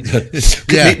donate.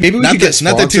 Yeah, Maybe we not could get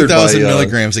not the sponsored 2,000 by,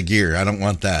 milligrams of gear. I don't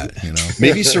want that. You know,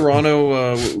 maybe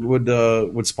Serrano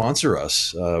would sponsor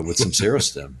us with some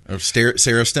Serostim. or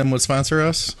Serostim would sponsor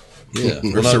us. Yeah,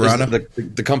 Or Serrano?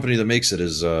 The company that makes it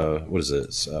is what is it?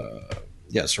 It's,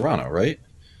 yeah, Serrano, right?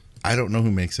 I don't know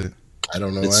who makes it. I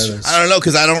don't know It's- either. I don't know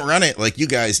because I don't run it like you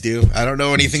guys do. I don't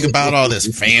know anything about all this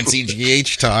fancy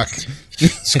GH talk.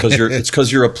 It's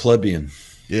because you're a plebeian.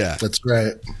 Yeah. That's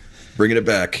right. Bringing it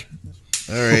back.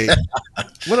 All right.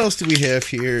 What else do we have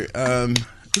here?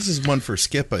 This is one for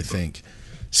Skip, I think.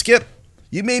 Skip,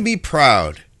 you may be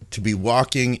proud to be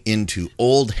walking into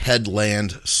old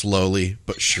headland slowly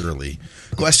but surely.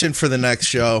 Question for the next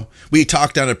show. We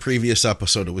talked on a previous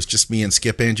episode. It was just me and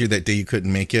Skip, Andrew, that day you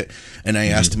couldn't make it. And I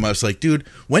asked him, I was like, dude,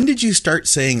 when did you start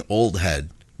saying old head?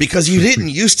 Because you didn't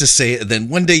used to say it, then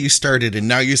one day you started, and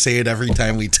now you say it every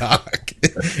time we talk.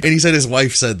 And he said his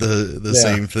wife said the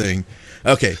same thing.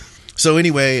 Okay. So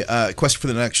anyway, question for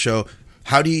the next show.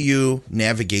 How do you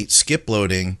navigate skip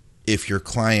loading if your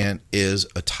client is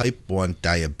a type 1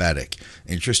 diabetic?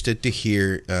 Interested to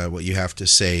hear what you have to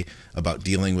say about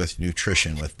dealing with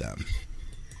nutrition with them.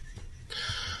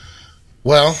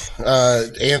 Well,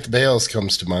 Ant Bales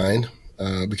comes to mind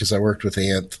because I worked with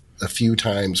Ant a few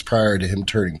times prior to him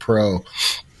turning pro,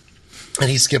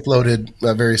 and he skip loaded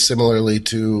very similarly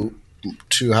to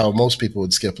how most people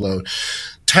would skip load.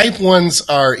 Type 1s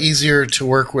are easier to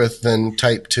work with than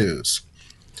type 2s,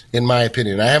 in my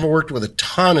opinion. I haven't worked with a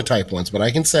ton of type 1s, but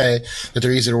I can say that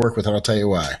they're easier to work with, and I'll tell you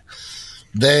why.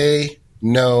 They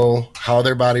know how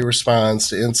their body responds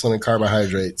to insulin and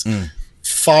carbohydrates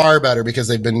far better because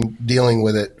they've been dealing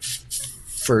with it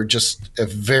for just a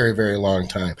very, very long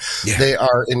time. Yeah. They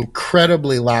are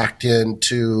incredibly locked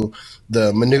into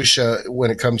the minutia when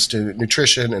it comes to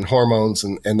nutrition and hormones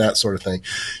and that sort of thing.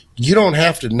 You don't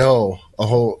have to know a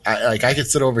whole, I could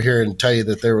sit over here and tell you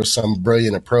that there was some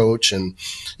brilliant approach and,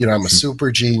 you know, I'm a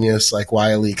super genius like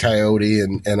Wile E. Coyote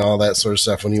and all that sort of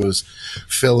stuff. When he was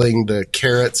filling the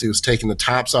carrots, he was taking the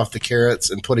tops off the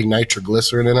carrots and putting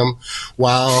nitroglycerin in them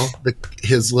while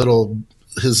his little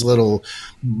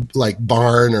like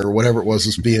barn or whatever it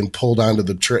was being pulled onto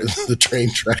the train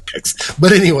tracks.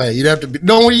 But anyway, you'd have to be,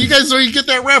 no, you guys know you get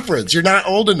that reference. You're not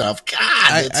old enough. God,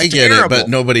 I get it, but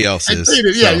nobody else is.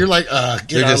 Yeah, so. you're like, get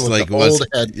They're on just with like, the old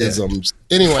head isms.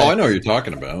 Anyway. Oh, I know what you're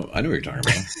talking about.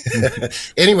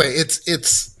 Anyway,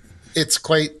 it's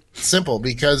quite simple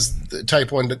because the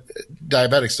type 1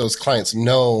 diabetics, those clients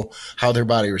know how their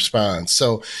body responds.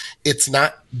 So it's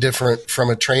not different from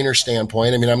a trainer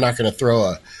standpoint. I mean, I'm not going to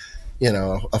throw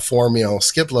a 4 meal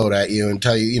skip load at you and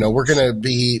tell you, we're going to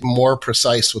be more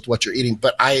precise with what you're eating,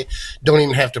 but I don't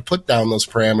even have to put down those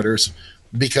parameters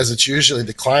because it's usually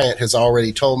the client has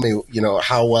already told me,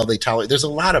 how well they tolerate. There's a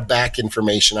lot of back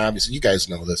information. Obviously, you guys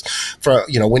know this for,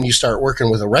 when you start working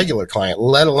with a regular client,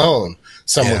 let alone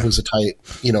someone who's a type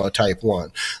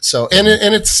 1. So, and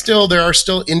it's still, there are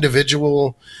still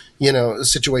individual,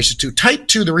 situations too. Type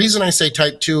 2, the reason I say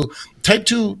type 2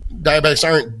 diabetics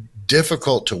aren't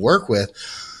difficult to work with,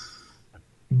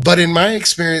 but in my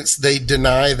experience, they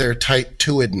deny their type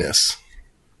 2-edness.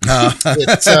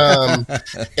 It's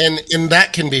and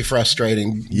that can be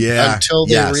frustrating. Yeah. Until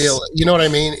they realize, you know what I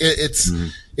mean?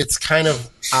 It's kind of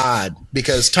odd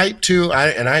because type 2,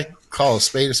 I call a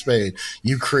spade.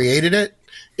 You created it.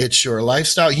 It's your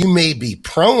lifestyle. You may be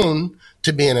prone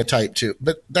to being a type 2,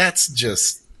 but that's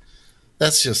just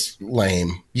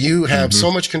lame. You have so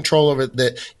much control over it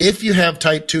that if you have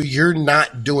type 2, you're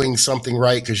not doing something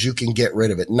right because you can get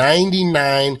rid of it.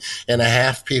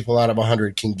 99.5 people out of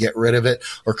 100 can get rid of it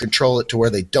or control it to where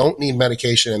they don't need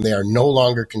medication and they are no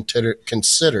longer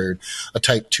considered a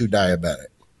type 2 diabetic.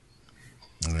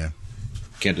 Okay.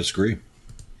 Can't disagree.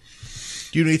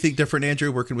 Do you do anything different,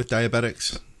 Andrew, working with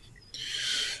diabetics?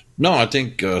 No, I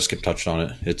think Skip touched on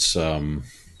it. It's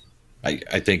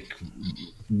I think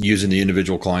using the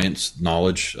individual client's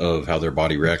knowledge of how their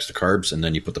body reacts to carbs, and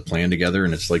then you put the plan together,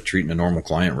 and it's like treating a normal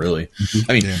client, really.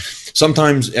 I mean,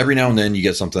 sometimes every now and then you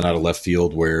get something out of left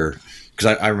field where,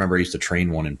 because I remember I used to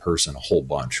train one in person, a whole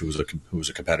bunch, who was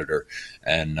a competitor,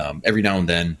 and every now and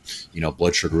then,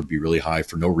 blood sugar would be really high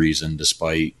for no reason,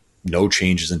 despite no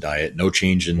changes in diet, no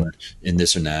change in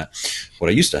this and that. What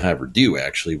I used to have her do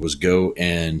actually was go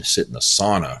and sit in the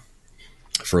sauna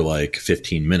for like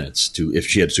 15 minutes if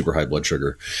she had super high blood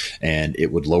sugar, and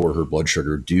it would lower her blood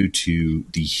sugar due to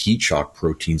the heat shock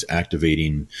proteins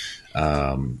activating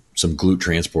some GLUT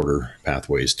transporter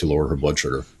pathways to lower her blood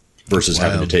sugar versus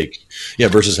having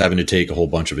to take a whole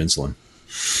bunch of insulin.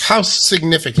 How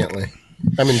significantly?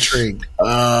 I'm intrigued.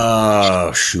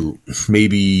 Shoot,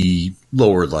 maybe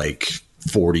lower like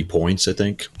 40 points, I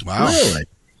think. Wow. Really?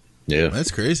 Yeah.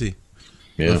 That's crazy.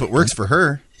 Yeah. Well, if it works for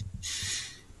her,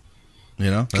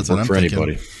 that's what I'm for thinking.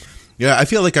 Anybody. Yeah, I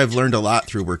feel like I've learned a lot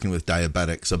through working with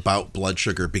diabetics about blood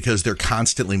sugar because they're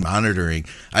constantly monitoring.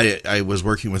 I was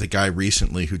working with a guy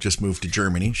recently who just moved to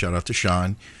Germany. Shout out to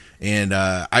Sean. And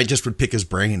I just would pick his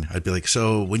brain. I'd be like,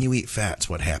 so when you eat fats,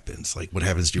 what happens? Like, what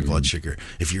happens to your blood sugar?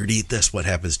 If you were to eat this, what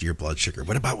happens to your blood sugar?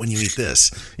 What about when you eat this?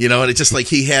 And it's just like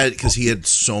because he had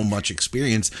so much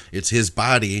experience. It's his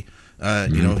body.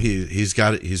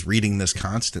 He's reading this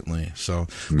constantly. So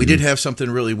we did have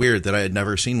something really weird that I had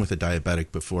never seen with a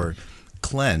diabetic before.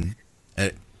 Clen,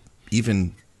 at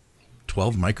even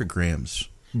 12 micrograms,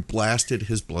 blasted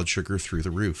his blood sugar through the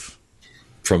roof.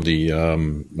 From the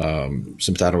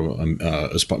sympathetic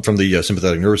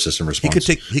nervous system response.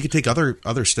 He could take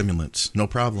other stimulants, no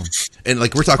problem. And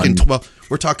like we're talking 12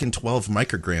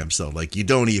 micrograms though. Like you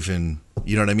don't even,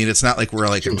 you know what I mean? It's not like we're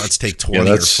like let's take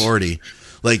 20 or 40.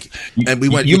 Like, and we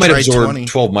went. You might absorb 20.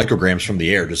 12 micrograms from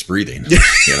the air just breathing.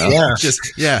 Yeah.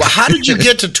 Well, how did you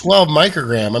get to 12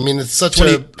 microgram? I mean, it's such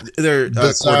 20, they're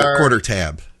bizarre... quarter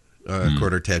tab,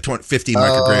 50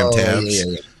 microgram tabs.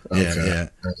 Yeah.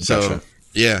 So. Gotcha.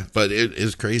 Yeah, but it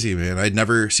is crazy, man. I'd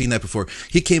never seen that before.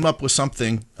 He came up with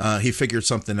something. He figured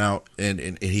something out,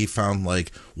 and he found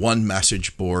like one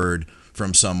message board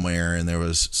from somewhere, and there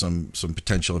was some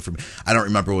potential information. I don't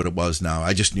remember what it was now.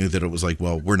 I just knew that it was like,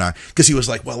 well, we're not, because he was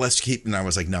like, well, let's keep, and I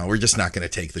was like, no, we're just not going to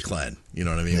take the Clen. You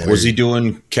know what I mean? Was he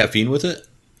doing caffeine with it?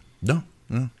 No.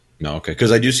 No, okay.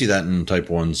 Because I do see that in type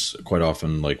 1s quite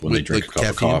often, like when they drink a cup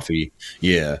of coffee.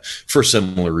 Yeah, for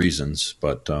similar reasons.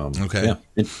 But, okay.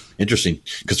 Yeah, interesting.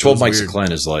 Because 12 mics of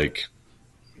Clen is like...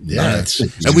 Yeah.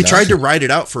 And we tried to ride it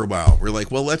out for a while. We're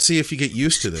like, well, let's see if you get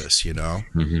used to this,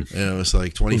 Mm-hmm. And it was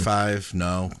like 25.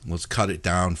 No, let's cut it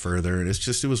down further. And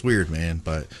it was weird, man.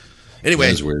 But anyway,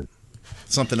 it is weird.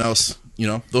 Something else,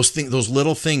 those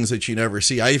little things that you never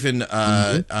see. I even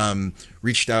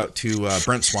reached out to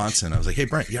Brent Swanson. I was like, hey,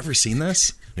 Brent, you ever seen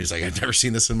this? He's like, I've never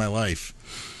seen this in my life.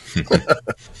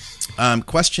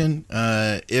 Question,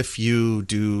 if you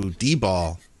do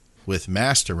D-ball with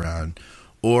Masteron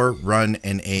or run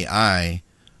an AI,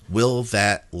 will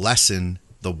that lessen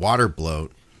the water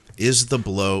bloat? Is the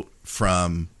bloat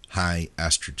from high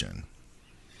estrogen?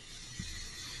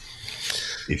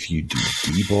 If you do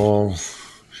D-ball...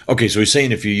 Okay, so he's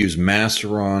saying if you use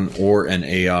Masteron or an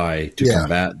AI to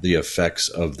combat the effects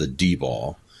of the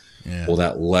D-ball, will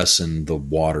that lessen the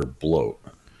water bloat?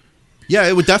 Yeah,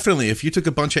 it would definitely. If you took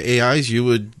a bunch of AIs, you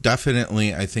would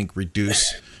definitely, I think,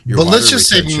 reduce your But water let's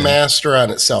just retention. say Masteron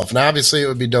itself. And obviously it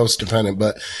would be dose dependent,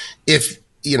 but if,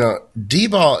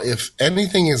 D-ball, if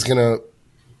anything is going to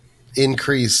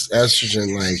increase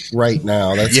estrogen like right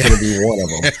now, that's going to be one of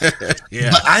them.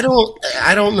 But I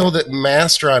don't know that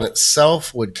Masteron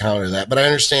itself would counter that, but I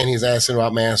understand he's asking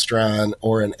about Masteron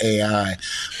or an AI.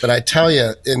 But I tell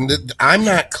you, I'm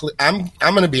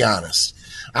going to be honest.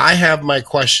 I have my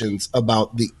questions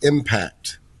about the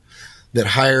impact that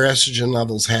higher estrogen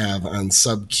levels have on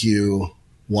sub-Q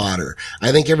water.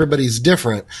 I think everybody's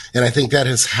different, and I think that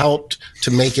has helped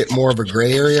to make it more of a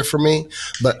gray area for me.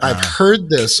 But I've heard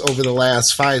this over the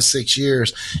last 5-6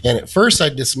 years, and at first I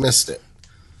dismissed it.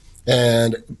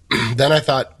 And then I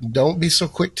thought, don't be so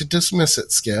quick to dismiss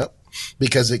it, Skip,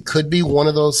 because it could be one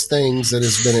of those things that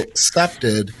has been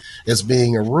accepted as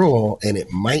being a rule, and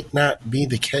it might not be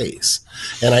the case.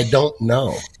 And I don't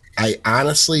know. I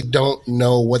honestly don't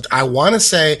know what I want to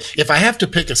say. If I have to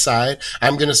pick a side,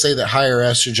 I'm going to say that higher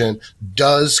estrogen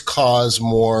does cause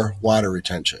more water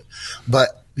retention.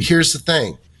 But here's the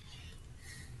thing.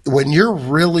 When you're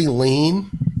really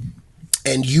lean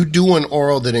and you do an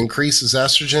oral that increases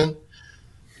estrogen,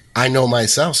 I know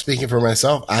myself, speaking for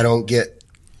myself, I don't get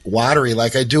watery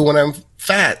like I do when I'm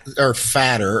fat or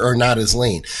fatter or not as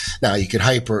lean. Now you could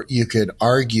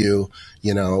argue,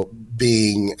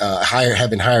 being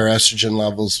having higher estrogen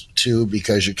levels too,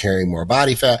 because you're carrying more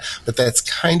body fat, but that's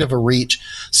kind of a reach.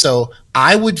 So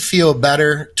I would feel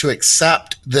better to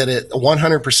accept that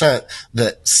 100%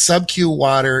 that sub-Q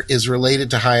water is related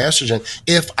to high estrogen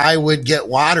if I would get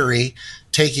watery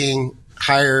taking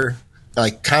higher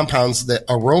like compounds that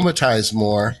aromatize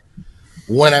more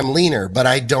when I'm leaner, but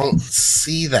I don't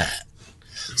see that.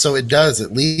 So it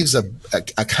leaves a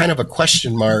kind of a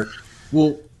question mark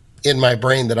in my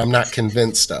brain that I'm not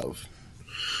convinced of.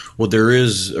 Well, there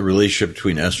is a relationship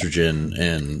between estrogen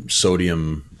and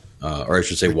sodium, or I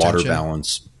should say retention. Water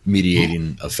balance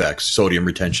mediating effects, sodium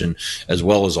retention, as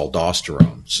well as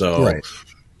aldosterone.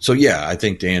 So yeah, I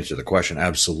think to answer the question,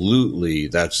 absolutely,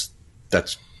 that's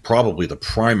probably the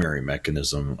primary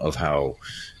mechanism of how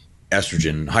higher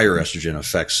estrogen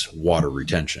affects water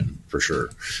retention for sure.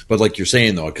 But like you're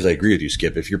saying though, because I agree with you,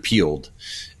 Skip, if you're peeled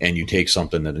and you take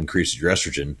something that increases your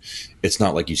estrogen, it's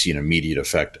not like you see an immediate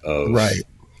effect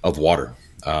of water.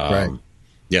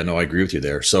 Yeah, no, I agree with you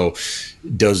there. So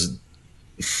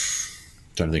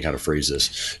trying to think how to phrase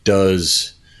this.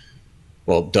 Does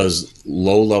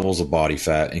low levels of body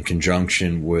fat in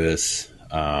conjunction with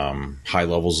higher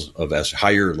levels of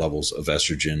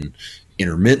estrogen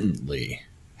intermittently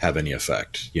have any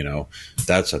effect?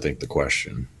 That's I think the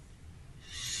question.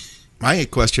 My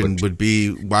question would be,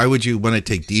 why would you want to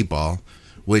take D-ball,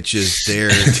 which is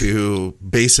there to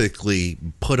basically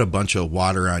put a bunch of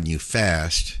water on you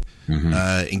fast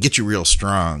and get you real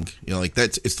strong?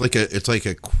 It's like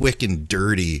a quick and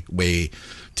dirty way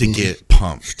to get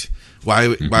pumped.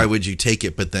 Why would you take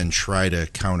it but then try to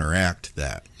counteract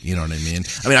that? You know what I mean?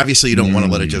 I mean, obviously you don't want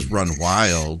to let it just run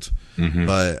wild,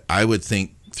 but I would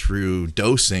think through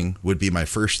dosing would be my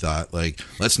first thought. Like,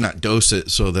 let's not dose it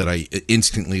so that I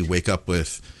instantly wake up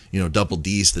with, double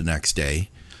D's the next day.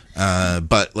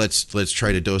 But let's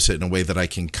try to dose it in a way that I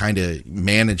can kind of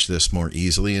manage this more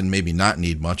easily and maybe not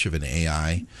need much of an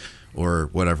AI or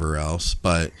whatever else.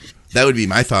 But that would be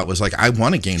my thought, was like, I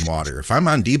want to gain water. If I'm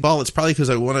on D-ball, it's probably because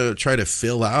I want to try to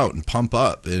fill out and pump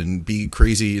up and be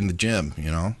crazy in the gym,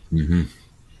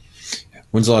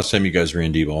 When's the last time you guys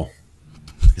ran D-ball?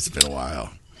 It's been a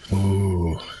while.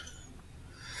 Ooh.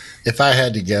 If I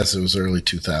had to guess, it was early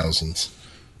 2000s.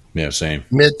 Yeah, same.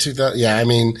 Mid 2000. Yeah, I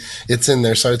mean, it's in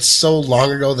there. So it's so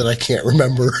long ago that I can't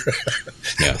remember.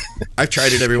 Yeah. I've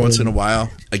tried it every once in a while.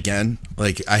 Again,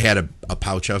 like I had a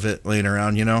pouch of it laying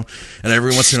around, and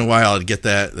every once in a while I'd get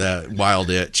that wild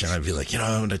itch and I'd be like,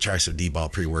 I'm going to try some D-ball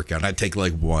pre-workout. And I'd take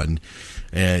like one.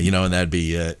 And that'd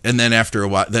be it. And then after a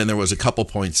while, then there was a couple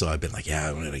points. So I've been like,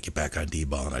 I want to get back on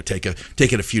D-ball. And I take it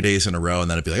a few days in a row. And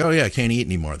then I'd be like, oh yeah, I can't eat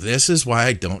anymore. This is why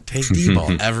I don't take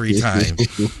D-ball every time.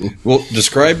 Well,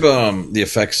 describe the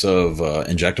effects of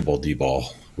injectable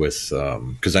D-ball with,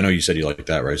 because I know you said you like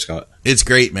that, right, Scott? It's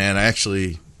great, man. I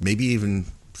actually maybe even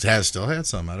still had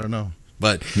some. I don't know.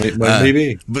 But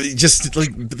maybe, but just like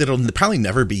it'll probably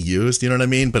never be used. You know what I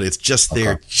mean? But it's just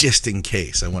there, just in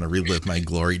case I want to relive my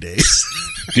glory days.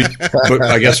 But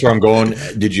I guess where I'm going,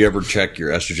 did you ever check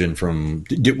your estrogen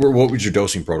what was your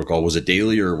dosing protocol? Was it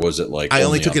daily or was it like? I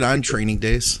only took it on training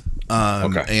days.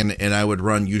 And I would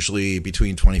run usually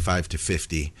between 25 to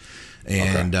 50,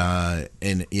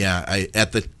 and yeah,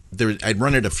 I'd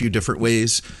run it a few different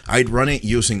ways. I'd run it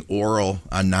using oral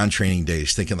on non-training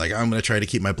days, thinking like, I'm going to try to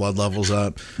keep my blood levels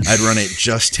up. I'd run it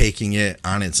just taking it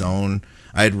on its own.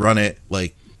 I'd run it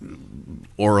like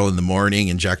oral in the morning,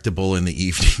 injectable in the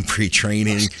evening,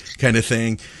 pre-training kind of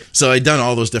thing. So I'd done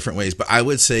all those different ways. But I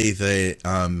would say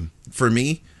that for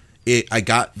me, I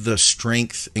got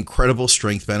the incredible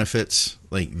strength benefits,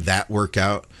 like that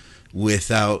workout,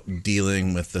 without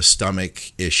dealing with the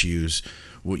stomach issues.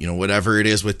 Whatever it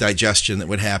is with digestion that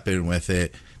would happen with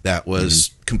it, that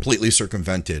was completely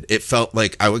circumvented. It felt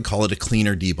like I would call it a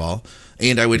cleaner D-ball,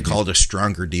 and I would call it a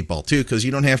stronger D-ball too, because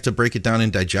you don't have to break it down in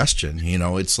digestion.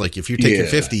 It's like if you're taking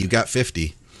 50, you got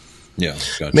 50. Yeah,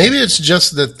 gotcha. Maybe it's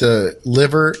just that the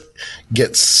liver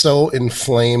gets so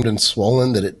inflamed and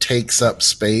swollen that it takes up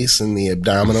space in the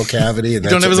abdominal cavity. And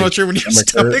you don't have as much room in your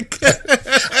stomach.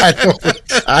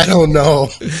 I don't know,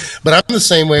 but I'm the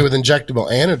same way with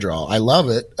injectable Anadrol. I love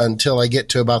it until I get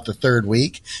to about the third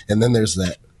week, and then there's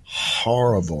that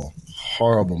horrible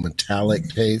metallic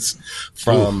taste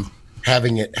from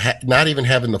having it, not even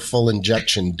having the full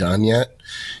injection done yet,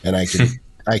 and I can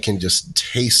I can just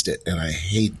taste it, and I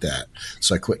hate that.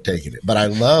 So I quit taking it. But I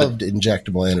loved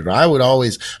injectable antidote. I would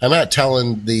always, I'm not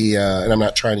telling the, and I'm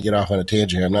not trying to get off on a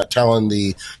tangent here. I'm not telling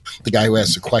the guy who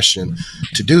asked the question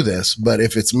to do this. But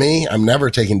if it's me, I'm never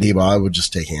taking D-ball. I would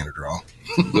just take Anadrol.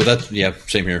 Well, that's, yeah,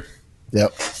 same here.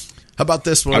 Yep. How about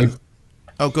this one?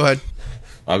 Go ahead.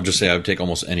 I would just say I would take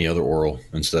almost any other oral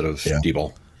instead of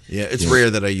D-ball. Yeah, it's rare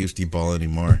that I use D-ball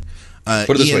anymore.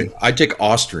 Put it this way, I'd take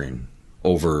Austrian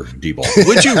over D-ball.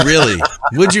 Would you really?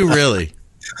 Would you really?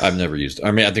 I've never used.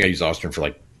 I mean, I think I used Austrian for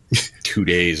like 2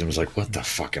 days and was like, "What the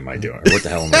fuck am I doing? Or what the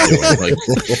hell am I doing?" Like,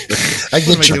 I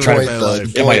get your point.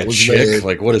 Am I a chick?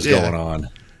 Like, what is going on?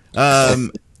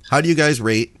 How do you guys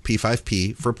rate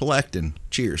P5P for prolactin?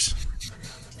 Cheers.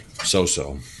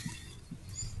 So.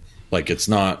 Like, it's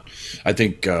not. I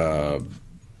think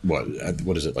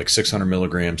what is it, like 600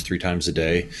 milligrams 3 times a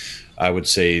day? I would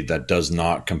say that does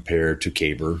not compare to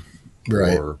Caber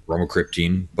or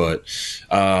bromocriptine, but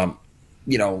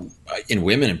in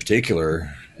women in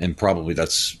particular, and probably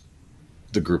that's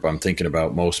the group I'm thinking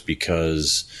about most,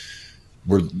 because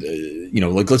we're,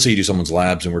 like, let's say you do someone's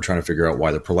labs and we're trying to figure out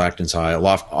why the prolactin's high.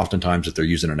 Oftentimes, if they're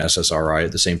using an SSRI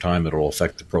at the same time, it'll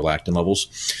affect the prolactin levels.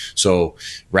 So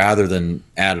rather than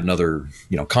add another,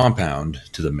 compound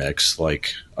to the mix,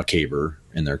 like a Caber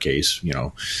in their case,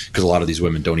 because a lot of these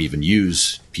women don't even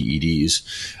use PEDs,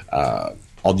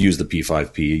 I'll use the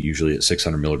P5P usually at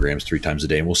 600 milligrams 3 times a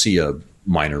day, and we'll see a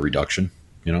minor reduction,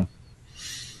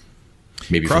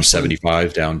 maybe from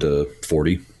 75 down to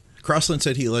 40. Crossland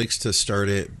said he likes to start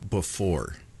it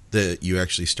before that you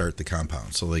actually start the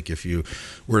compound. So, like, if you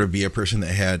were to be a person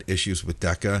that had issues with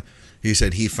DECA, he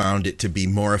said he found it to be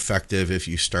more effective if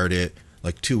you start it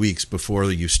like 2 weeks before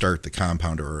you start the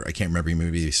compound, or I can't remember,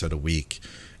 maybe he said a week.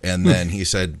 And then he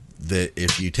said that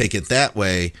if you take it that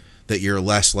way, that you're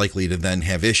less likely to then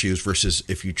have issues, versus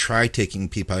if you try taking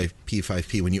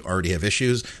P5P when you already have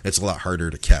issues, it's a lot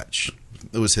harder to catch.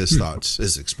 It was his thoughts,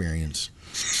 his experience.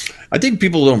 I think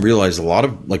people don't realize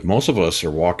most of us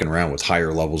are walking around with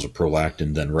higher levels of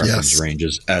prolactin than reference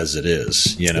ranges as it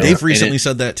is. Dave recently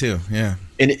said that too. Yeah.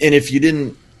 And if you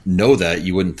didn't know that,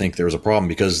 you wouldn't think there was a problem,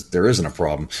 because there isn't a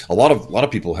problem. A lot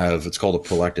of people have, it's called a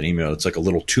prolactinemia. It's like a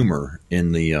little tumor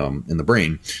in the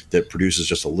brain that produces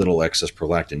just a little excess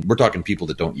prolactin. We're talking people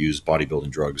that don't use bodybuilding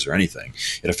drugs or anything.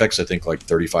 It affects, I think, like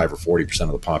 35 or 40%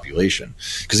 of the population.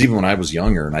 Because even when I was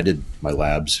younger and I did my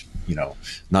labs,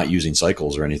 not using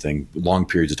cycles or anything, long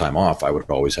periods of time off, I would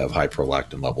always have high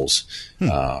prolactin levels.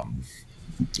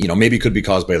 Maybe it could be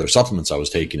caused by other supplements I was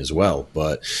taking as well,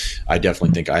 but I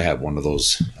definitely think I have one of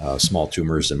those small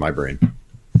tumors in my brain.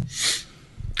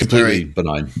 Completely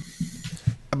benign.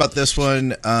 How about this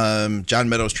one? John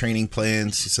Meadows training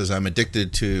plans. He says, I'm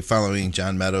addicted to following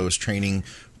John Meadows training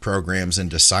programs and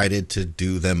decided to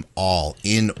do them all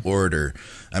in order.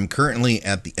 I'm currently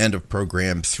at the end of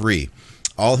program 3.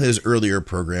 All his earlier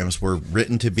programs were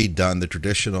written to be done the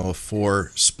traditional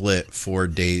 4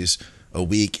 days a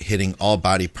week, hitting all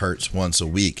body parts once a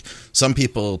week. Some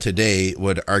people today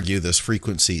would argue this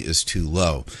frequency is too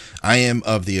low. I am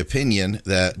of the opinion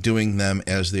that doing them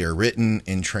as they are written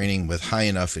in training with high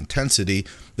enough intensity,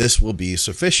 this will be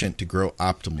sufficient to grow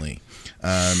optimally.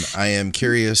 I am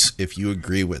curious if you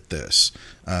agree with this.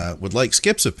 Would like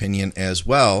Skip's opinion as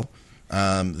well,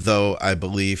 though I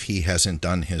believe he hasn't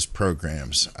done his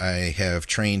programs. I have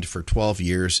trained for 12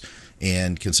 years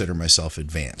and consider myself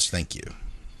advanced. Thank you.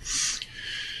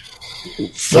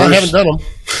 Well, I haven't done them.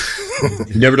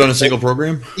 You've never done a single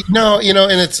program? No,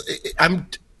 and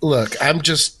I'm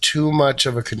just too much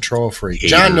of a control freak.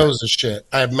 John knows the shit.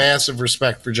 I have massive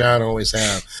respect for John, always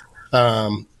have.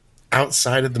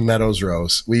 Outside of the Meadows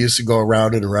rows, we used to go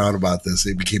around and around about this.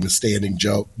 It became a standing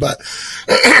joke, but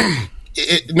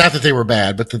not that they were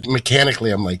bad, but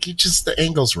mechanically, I'm like, the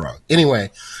angle's wrong.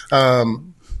 Anyway,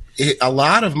 a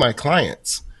lot of my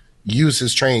clients use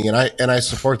his training, and I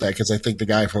support that, because I think the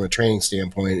guy from a training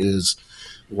standpoint is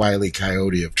Wile E.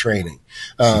 Coyote of training.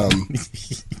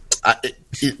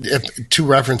 2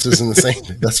 references in the same.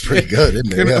 That's pretty good,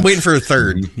 isn't it? Yeah. I'm waiting for a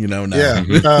third. Now. Yeah.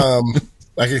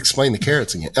 I could explain the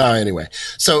carrots again. Anyway,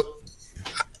 so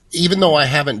even though I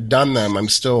haven't done them, I'm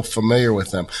still familiar with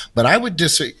them. But I would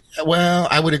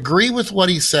I would agree with what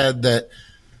he said, that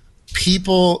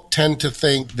people tend to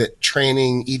think that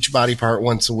training each body part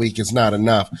once a week is not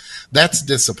enough. That's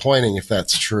disappointing if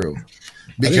that's true.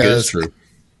 Because I think it is true.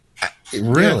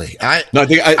 Really? I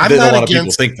think a lot of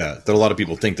people think that. There are a a lot of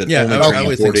people think that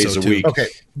only training 4 days a week. Okay.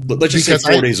 Let's just say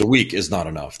 4 days a week is not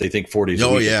enough. They think 4 days a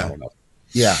week is not enough.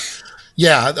 Yeah.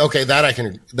 Yeah. Okay. That I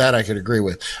can agree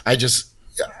with.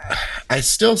 I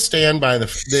still stand by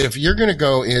that if you're going to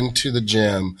go into the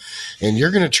gym and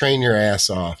you're going to train your ass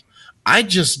off, I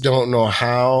just don't know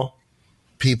how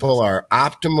people are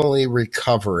optimally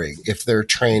recovering if they're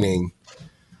training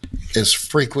as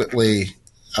frequently,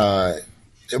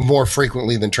 more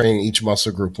frequently than training each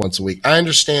muscle group once a week. I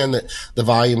understand that the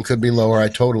volume could be lower. I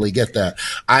totally get that.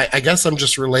 I guess I'm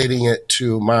just relating it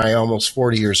to my almost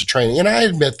 40 years of training. And I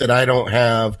admit that I don't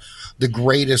have the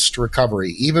greatest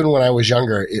recovery. Even when I was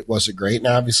younger, it wasn't great. And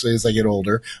obviously, as I get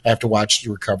older, I have to watch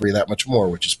the recovery that much more,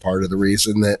 which is part of the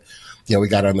reason that, we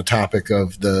got on the topic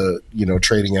of the,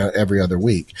 training every other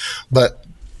week. But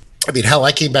I mean, hell,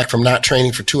 I came back from not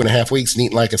training for 2.5 weeks and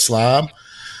eating like a slob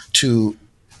to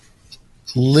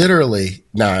literally,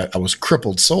 now I was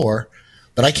crippled sore,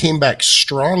 but I came back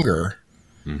stronger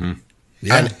on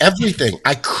everything.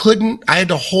 I had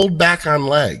to hold back on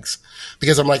legs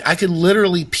because I'm like, I could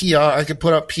literally I could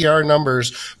put up PR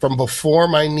numbers from before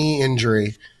my knee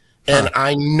injury. And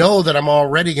I know that I'm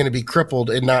already going to be crippled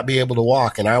and not be able to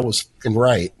walk. And I was fucking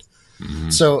right.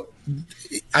 So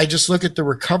I just look at the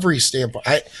recovery standpoint.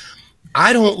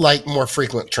 I don't like more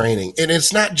frequent training. And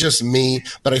it's not just me,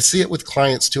 but I see it with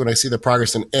clients too. And I see the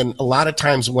progress. And a lot of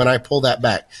times when I pull that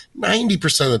back,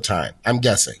 90% of the time, I'm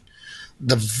guessing,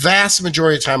 the vast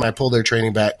majority of the time I pull their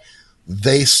training back,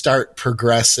 they start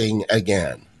progressing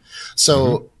again.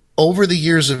 So over the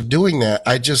years of doing that,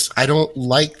 I don't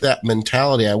like that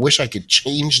mentality. I wish I could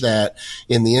change that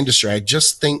in the industry. I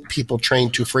just think people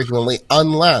train too frequently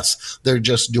unless they're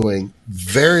just doing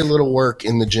very little work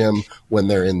in the gym when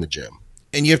they're in the gym.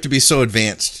 And you have to be so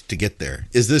advanced to get there.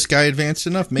 Is this guy advanced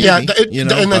enough? Maybe. Yeah,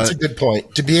 and that's a good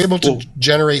point. To be able to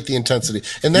generate the intensity.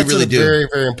 And that's really a very,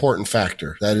 very important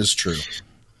factor. That is true.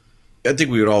 I think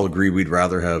we would all agree we'd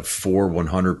rather have 4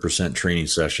 100% training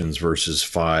sessions versus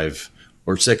 5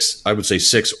 or 6, I would say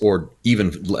 6 or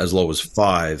even as low as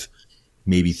 5,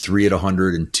 maybe 3 at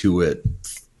 100 and 2 at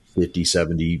 50,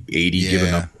 70, 80,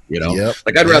 giving up,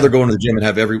 Like I'd rather go into the gym and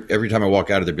have every time I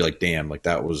walk out of there be like, damn, like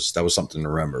that was something to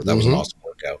remember. That was an awesome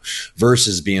workout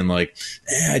versus being like,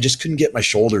 I just couldn't get my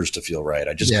shoulders to feel right.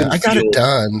 I got it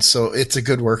done. So it's a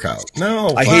good workout.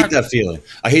 No, I hate that feeling.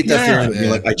 I hate that feeling of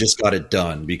being like, I just got it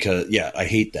done because I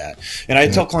hate that. And I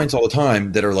tell clients all the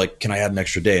time that are like, can I add an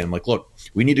extra day? And I'm like, look,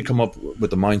 we need to come up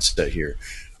with a mindset here.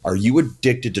 Are you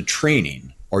addicted to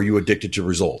training? Or are you addicted to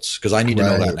results? Because I need to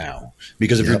know that now.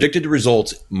 Because if you're addicted to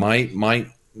results, my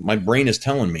brain is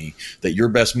telling me that your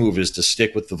best move is to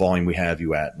stick with the volume we have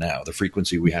you at now, the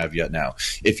frequency we have you at now.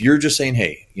 If you're just saying,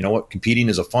 hey, you know what, competing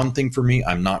is a fun thing for me.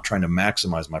 I'm not trying to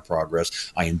maximize my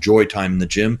progress. I enjoy time in the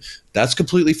gym. That's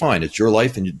completely fine. It's your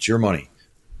life and it's your money.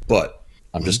 But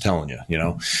I'm just telling you,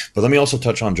 But let me also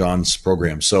touch on John's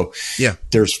program. So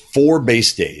there's 4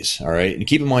 base days, all right? And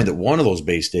keep in mind that one of those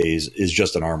base days is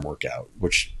just an arm workout,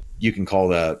 which you can call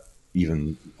that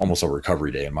even almost a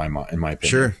recovery day in my opinion.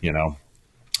 Sure.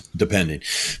 Depending.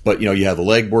 But, you have a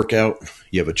leg workout,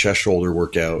 you have a chest shoulder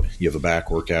workout, you have a back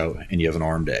workout, and you have an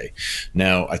arm day.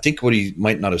 Now, I think what he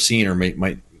might not have seen or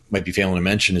might be failing to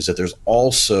mention is that there's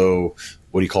also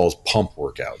what he calls pump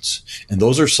workouts. And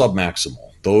those are submaximal.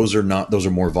 Those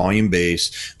are more volume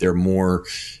based. They're more,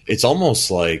 it's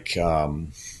almost like, I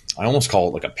almost call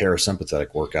it like a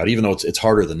parasympathetic workout, even though it's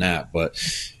harder than that, but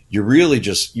you're really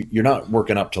you're not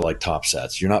working up to like top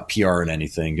sets. You're not PRing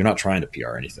anything. You're not trying to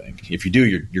PR anything. If you do,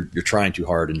 you're trying too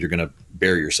hard and you're going to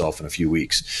bury yourself in a few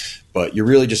weeks, but you're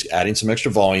really just adding some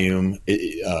extra volume,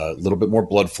 a little bit more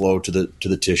blood flow to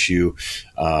the tissue.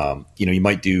 You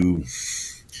might do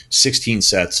 16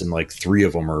 sets and like 3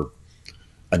 of them are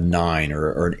a 9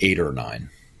 or an 8 or a 9,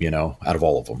 out of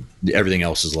all of them. Everything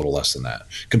else is a little less than that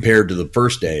compared to the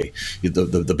first day,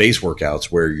 the base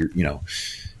workouts where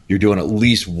you're doing at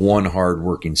least one hard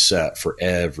working set for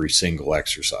every single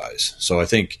exercise. So I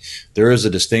think there is a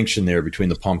distinction there between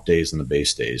the pump days and the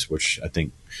base days, which I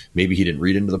think maybe he didn't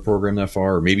read into the program that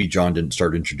far, or maybe John didn't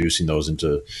start introducing those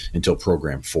until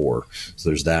program 4. So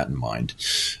there's that in mind.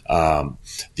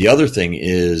 The other thing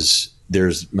is,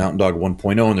 there's Mountain Dog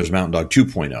 1.0 and there's Mountain Dog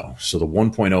 2.0. So the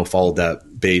 1.0 followed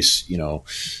that base,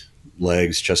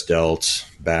 legs, chest delts,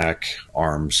 back,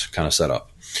 arms kind of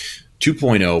setup.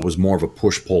 2.0 was more of a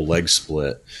push-pull leg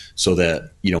split so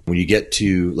that, when you get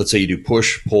to, let's say you do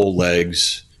push-pull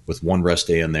legs with one rest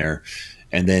day in there,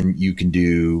 and then you can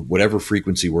do whatever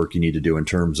frequency work you need to do in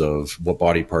terms of what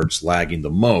body part's lagging the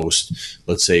most.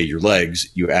 Let's say your legs,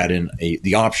 you add in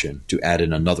the option to add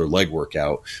in another leg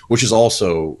workout, which is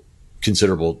also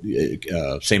considerable,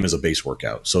 same as a base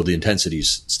workout. So the intensity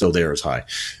is still there as high,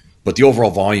 but the overall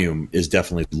volume is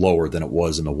definitely lower than it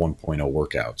was in the 1.0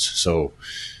 workouts. So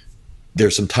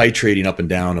there's some titrating up and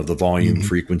down of the volume,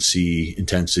 frequency,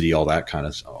 intensity, all that kind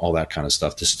of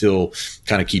stuff to still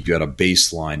kind of keep you at a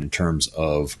baseline in terms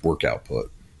of work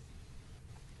output.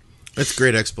 That's a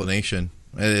great explanation.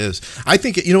 It is. I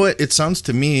think, you know what? It sounds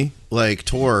to me like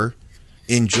Tor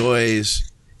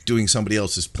enjoys doing somebody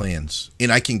else's plans.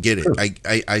 And I can get it.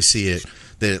 I see it.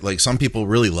 That like some people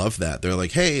really love that. They're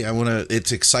like, hey, I want to,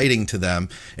 it's exciting to them.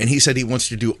 And he said he wants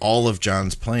to do all of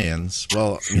John's plans.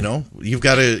 Well, you know, you've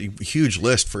got a huge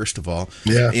list, first of all.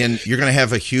 Yeah. And you're going to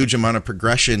have a huge amount of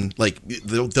progression. Like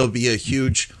there'll be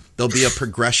a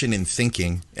progression in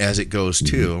thinking as it goes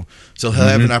too. So he'll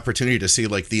have an opportunity to see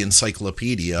like the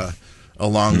encyclopedia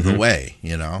along the way,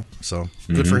 you know? So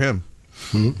good for him.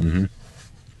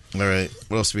 All right.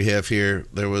 What else do we have here?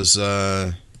 There was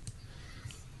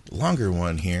longer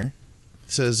one here.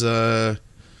 It says,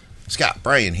 Scott,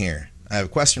 Brian here. I have a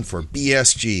question for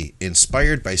BSG,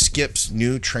 inspired by Skip's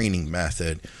new training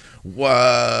method.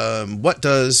 What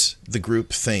does the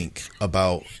group think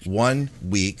about 1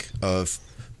 week of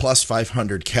plus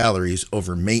 500 calories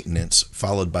over maintenance,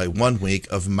 followed by 1 week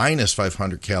of minus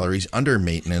 500 calories under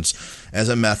maintenance as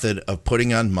a method of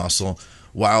putting on muscle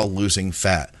while losing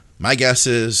fat? My guess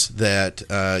is that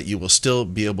you will still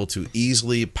be able to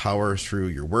easily power through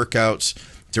your workouts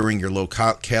during your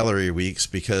low-calorie weeks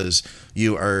because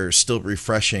you are still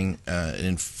refreshing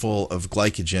and full of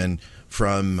glycogen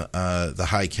from the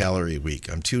high-calorie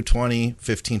week. I'm 220,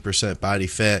 15% body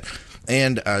fat,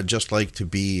 and just like to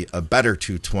be a better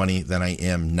 220 than I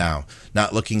am now.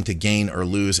 Not looking to gain or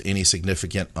lose any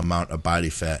significant amount of body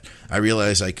fat. I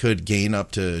realize I could gain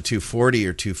up to 240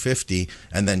 or 250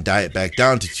 and then diet back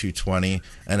down to 220,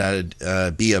 and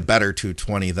I'd be a better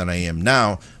 220 than I am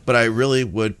now, but I really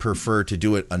would prefer to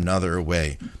do it another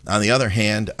way. On the other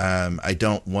hand, I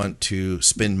don't want to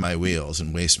spin my wheels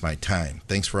and waste my time.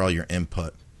 Thanks for all your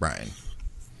input, Brian.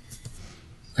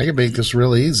 I can make this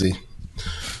really easy.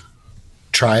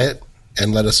 Try it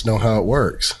and let us know how it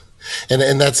works.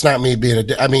 And that's not me being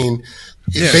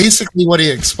basically what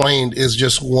he explained is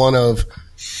just one of,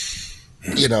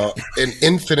 you know, an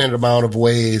infinite amount of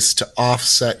ways to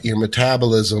offset your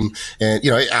metabolism. And,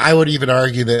 you know, I would even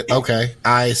argue that, okay,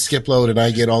 I skip load and I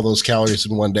get all those calories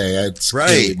in one day. It's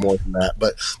really more than that.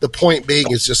 But the point being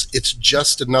is it's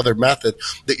just another method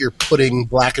that you're putting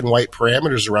black and white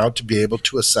parameters around to be able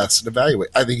to assess and evaluate.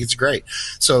 I think it's great.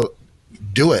 So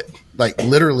do it. Like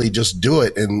literally just do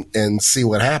it and see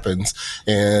what happens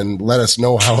and let us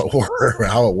know how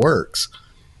it works.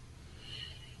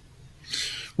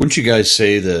 Wouldn't you guys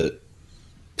say that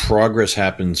progress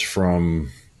happens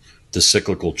from the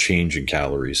cyclical change in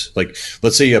calories? Like,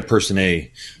 let's say you have person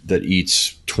A that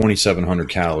eats 2,700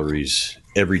 calories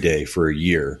every day for a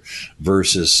year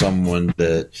versus someone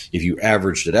that if you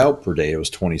averaged it out per day, it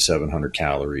was 2,700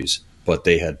 calories. But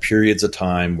they had periods of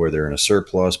time where they're in a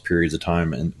surplus, periods of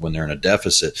time and when they're in a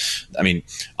deficit. I mean,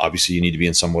 obviously you need to be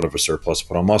in somewhat of a surplus to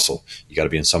put on muscle. You got to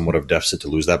be in somewhat of deficit to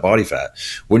lose that body fat.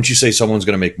 Wouldn't you say someone's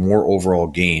going to make more overall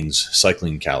gains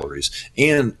cycling calories?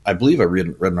 And I believe I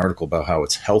read an article about how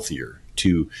it's healthier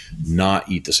to not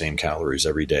eat the same calories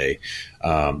every day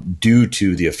due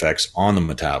to the effects on the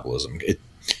metabolism.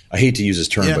 I hate to use this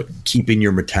term, but keeping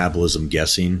your metabolism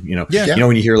guessing, you know, you know,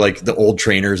 when you hear like the old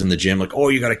trainers in the gym, like, oh,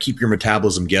 you got to keep your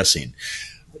metabolism guessing.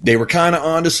 They were kind of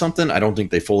onto something. I don't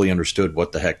think they fully understood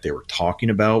what the heck they were talking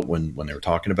about when they were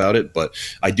talking about it, but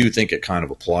I do think it kind of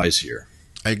applies here.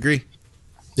 I agree.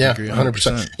 Yeah,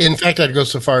 100%. In fact, I'd go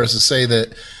so far as to say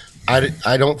that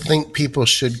I don't think people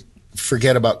should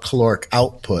forget about caloric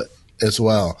output as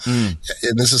well. And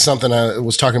this is something I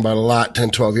was talking about a lot 10,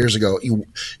 12 years ago.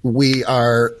 We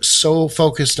are so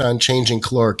focused on changing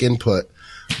caloric input,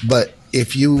 but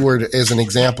if you were to, as an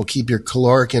example, keep your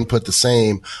caloric input the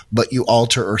same, but you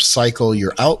alter or cycle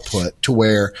your output to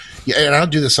where, and I'll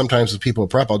do this sometimes with people at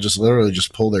prep, I'll just literally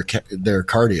just pull their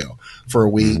cardio for a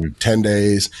week, 10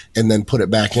 days, and then put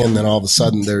it back in. Then all of a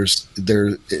sudden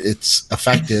it's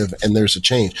effective and there's a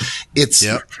change.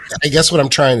 I guess what I'm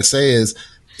trying to say is,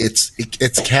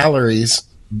 it's calories,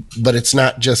 but it's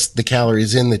not just the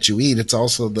calories in that you eat. It's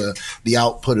also the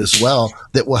output as well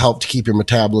that will help to keep your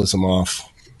metabolism off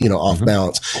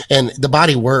balance. And the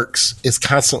body is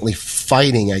constantly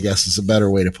fighting, I guess is a better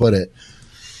way to put it,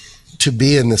 to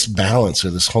be in this balance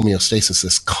or this homeostasis,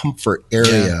 this comfort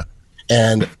area.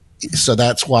 And so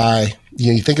that's why,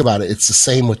 you think about it, it's the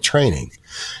same with training.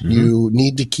 You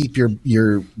need to keep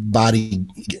your body,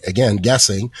 again,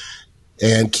 guessing,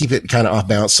 and keep it kind of off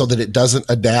balance so that it doesn't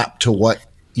adapt to what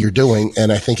you're doing.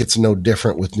 And I think it's no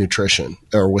different with nutrition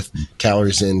or with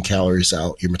calories in, calories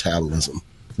out, your metabolism.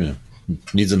 Yeah.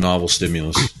 Needs a novel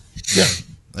stimulus.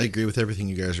 I agree with everything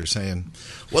you guys are saying.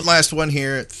 One last one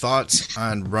here. Thoughts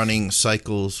on running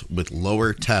cycles with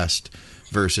lower test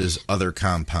versus other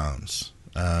compounds.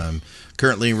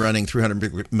 Currently running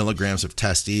 300 milligrams of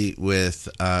Test-E with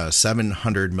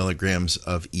 700 milligrams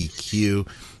of EQ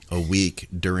a week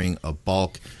during a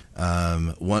bulk.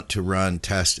 Want to run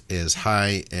test as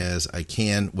high as I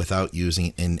can without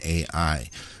using an AI.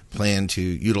 Plan to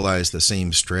utilize the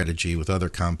same strategy with other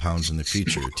compounds in the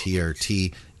future.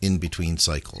 TRT in between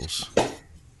cycles.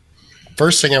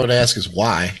 First thing I would ask is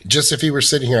why. Just if he were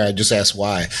sitting here, I'd just ask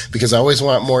why, because I always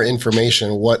want more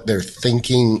information what their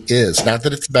thinking is. Not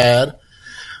that it's bad,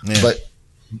 but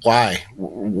why?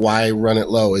 Why run it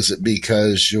low? Is it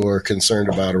because you're concerned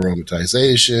about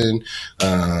aromatization?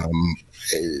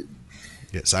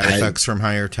 Side effects from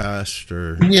higher test,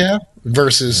 or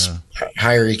versus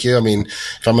higher EQ. I mean,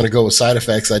 if I'm going to go with side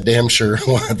effects, I damn sure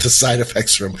want the side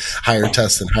effects from higher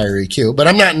test and higher EQ. But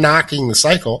I'm not knocking the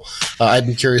cycle. I'd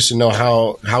be curious to know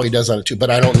how he does on it too. But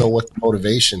I don't know what the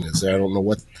motivation is there. I don't know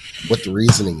what the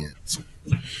reasoning is.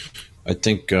 I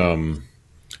think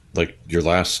like your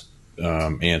last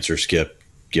answer, Skip,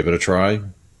 give it a try.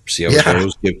 See how it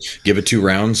goes. Give it 2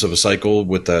 rounds of a cycle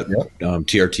with that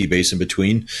TRT base in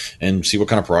between, and see what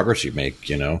kind of progress you make.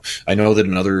 You know, I know that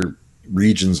in other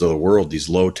regions of the world, these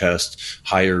low test,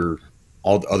 higher,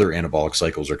 all other anabolic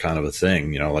cycles are kind of a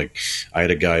thing. You know, like I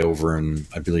had a guy over in,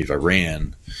 I believe,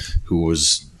 Iran, who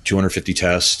was 250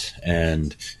 test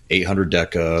and 800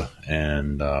 deca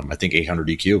and I think 800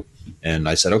 EQ, and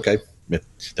I said, okay, if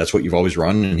that's what you've always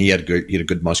run, and he had a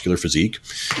good muscular physique.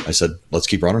 I said, let's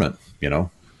keep running it. You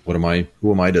know. Who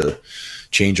am I to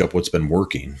change up what's been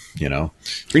working? You know,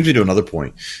 brings me to another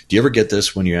point. Do you ever get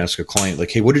this when you ask a client,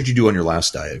 like, hey, what did you do on your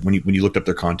last diet? When you looked up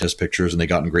their contest pictures and they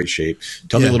got in great shape,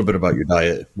 tell me a little bit about your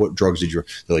diet. What drugs did you,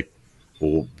 they're like,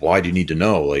 well, why do you need to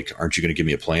know? Like, aren't you going to give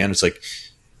me a plan? It's like,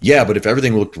 yeah, but if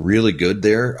everything looked really good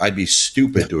there, I'd be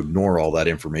stupid to ignore all that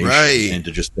information and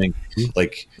to just think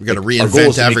like, we got to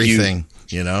reinvent everything.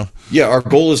 You know, our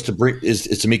goal is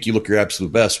to make you look your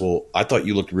absolute best. Well, I thought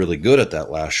you looked really good at that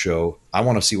last show. I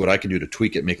want to see what I can do to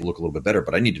tweak it, make it look a little bit better.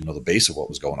 But I need to know the base of what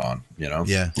was going on. You know,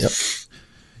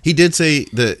 He did say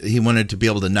that he wanted to be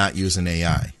able to not use an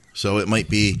AI, so it might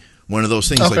be one of those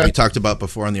things like we talked about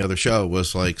before on the other show.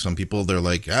 Was like some people, they're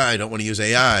like, I don't want to use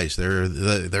AIs.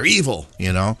 They're evil.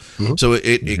 You know, so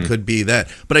it could be that.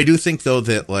 But I do think though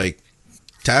that like.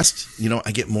 Test, you know,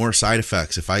 I get more side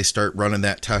effects if I start running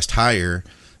that test higher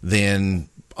than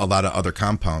a lot of other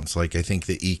compounds. Like I think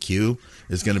the EQ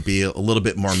is going to be a little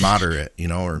bit more moderate, you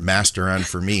know, or masteron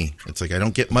for me. It's like I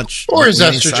don't get much. Or his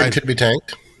estrogen could be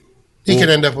tanked. He could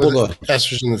end up with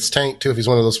estrogen that's tanked too if he's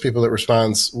one of those people that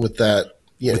responds with that.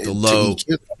 With the low,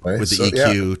 with the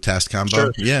EQ test combo.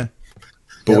 Sure. Yeah.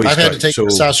 But I've had to take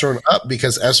testosterone up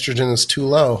because estrogen is too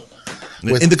low.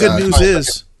 And the good news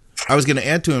is, I was going to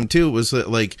add to him too, was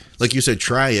that like you said,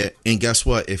 try it. And guess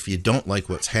what? If you don't like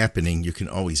what's happening, you can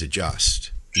always adjust.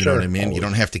 You know what I mean? Always. You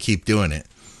don't have to keep doing it.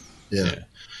 Yeah.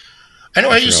 I know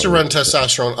I used to run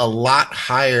testosterone a lot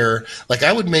higher. Like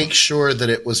I would make sure that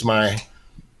it was my,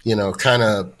 you know, kind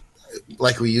of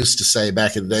like we used to say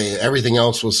back in the day, everything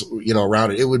else was, you know,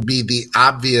 around it. It would be the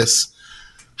obvious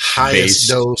highest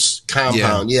dose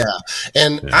compound. Yeah.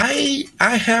 And I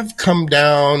have come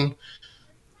down.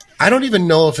 I don't even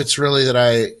know if it's really that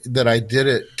I did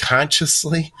it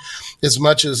consciously as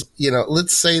much as, you know,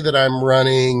 let's say that I'm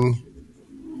running,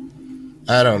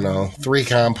 I don't know, 3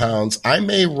 compounds. I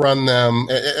may run them.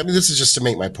 I mean, this is just to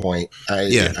make my point. I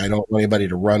don't want anybody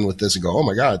to run with this and go, oh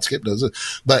my God, Skip does it.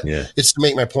 But it's to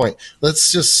make my point.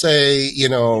 Let's just say, you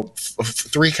know,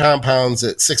 3 compounds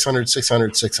at 600,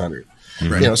 600, 600.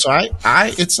 Right. You know, so I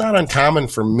it's not uncommon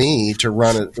for me to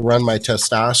run my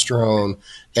testosterone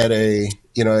at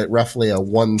at roughly a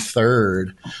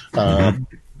 1/3.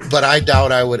 But I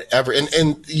doubt I would ever,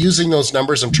 and using those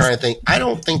numbers, I'm trying to think, I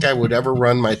don't think I would ever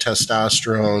run my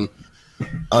testosterone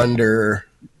under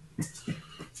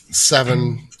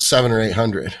 700 or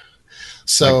 800.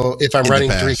 So if I'm running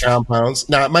 3 compounds,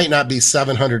 now it might not be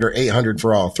 700 or 800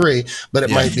 for all 3, but it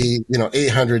might be,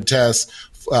 800 tests,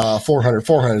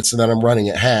 400, so then I'm running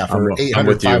at half, or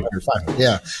 800, 500, 500.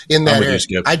 Yeah, in that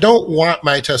area. I don't want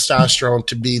my testosterone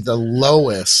to be the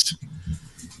lowest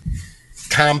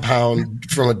compound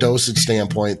from a dosage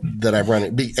standpoint that I've run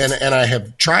it, and I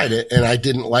have tried it, and I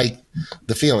didn't like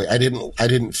the feeling. I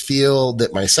didn't feel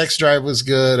that my sex drive was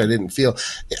good. I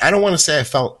don't want to say I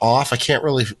felt off. I can't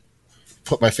really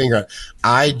put my finger on it.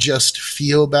 I just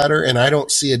feel better, and I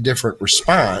don't see a different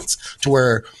response to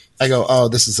where I go, oh,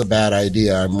 this is a bad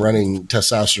idea. I'm running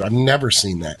testosterone. I've never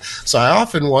seen that. So I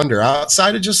often wonder,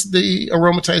 outside of just the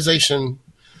aromatization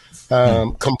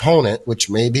component, which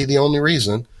may be the only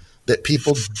reason that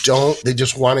people they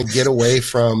just want to get away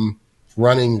from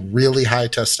running really high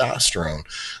testosterone.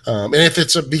 And if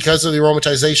it's because of the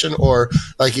aromatization, or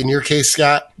like in your case,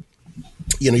 Scott,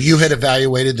 you had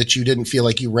evaluated that you didn't feel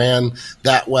like you ran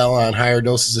that well on higher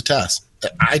doses of test.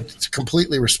 I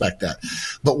completely respect that.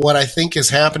 But what I think is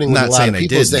happening with a lot of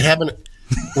people is they haven't.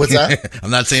 What's that? I'm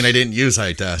not saying I didn't use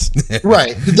high test.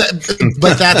 Right.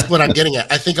 But that's what I'm getting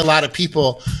at. I think a lot of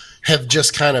people have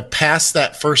just kind of passed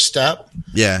that first step.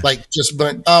 Yeah. Like just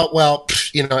went, oh, well,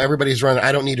 everybody's running.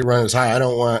 I don't need to run as high. I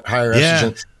don't want higher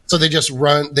estrogen. So they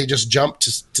just jump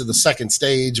to the second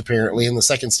stage, apparently. And the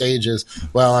second stage is,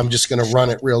 well, I'm just going to run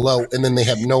it real low. And then they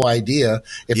have no idea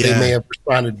if they may have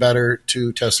responded better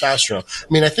to testosterone. I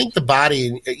mean, I think the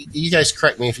body, you guys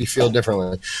correct me if you feel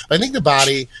differently, but I think the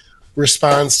body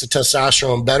responds to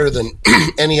testosterone better than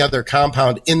any other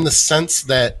compound, in the sense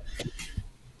that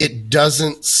it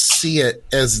doesn't see it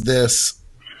as this.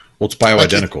 Well, it's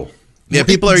bioidentical.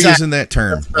 People are using that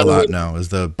term a lot now, is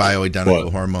the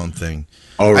bioidentical hormone thing.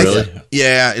 Oh, really?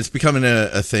 It's becoming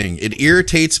a thing. It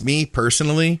irritates me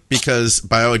personally, because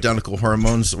bioidentical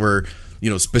hormones were,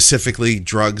 specifically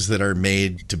drugs that are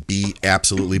made to be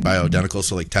absolutely bioidentical.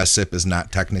 So like Test-Sip is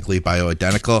not technically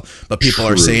bioidentical, but people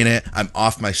are saying it. I'm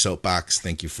off my soapbox.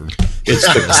 Thank you for. It's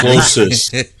the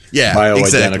closest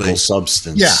bioidentical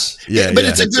substance. Yeah. But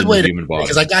it's a good way to,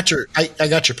 because I got your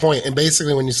point. And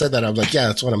basically when you said that, I was like, yeah,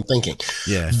 that's what I'm thinking.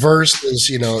 Yeah. Versus,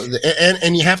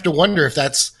 and you have to wonder if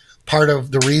that's part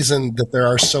of the reason that there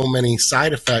are so many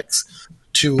side effects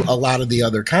to a lot of the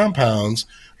other compounds,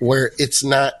 where it's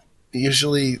not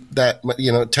usually that,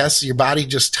 tests, your body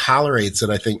just tolerates it,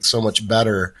 I think, so much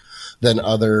better than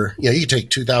other, you can take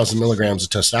 2,000 milligrams of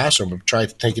testosterone, but try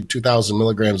taking 2,000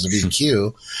 milligrams of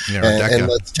EQ, and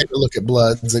let's take a look at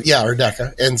bloods, or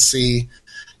DECA, and see,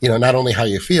 not only how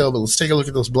you feel, but let's take a look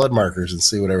at those blood markers and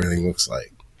see what everything looks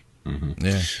like. Mm-hmm.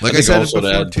 Yeah, like I said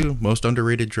before, too, most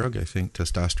underrated drug, I think,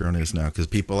 testosterone is now, because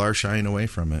people are shying away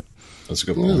from it. That's a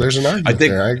good point. There's an argument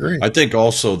there. I agree. I think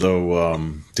also, though,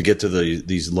 to get to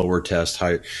these lower test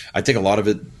high, I think a lot of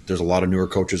it, there's a lot of newer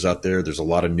coaches out there. There's a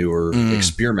lot of newer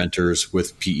experimenters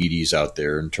with PEDs out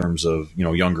there in terms of,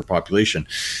 younger population.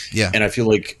 Yeah. And I feel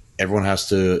like everyone has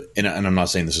to, and I'm not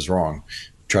saying this is wrong,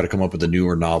 try to come up with a new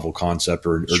or novel concept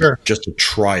or just to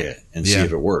try it and see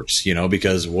if it works,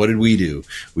 because what did we do?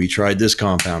 We tried this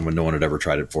compound when no one had ever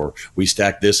tried it before. We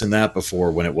stacked this and that before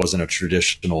when it wasn't a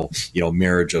traditional,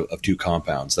 marriage of two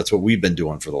compounds. That's what we've been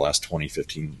doing for the last 20,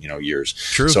 15, years.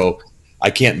 True. So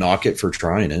I can't knock it for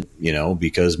trying it,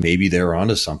 because maybe they're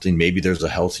onto something. Maybe there's a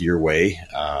healthier way.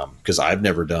 Because I've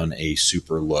never done a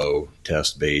super low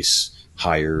test base,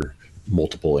 higher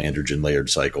multiple androgen layered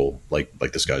cycle like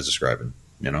this guy's describing.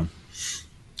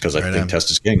 Because I think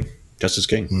test is king. Test is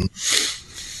king.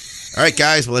 All right,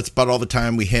 guys. Well, that's about all the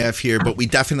time we have here, but we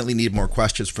definitely need more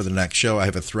questions for the next show. I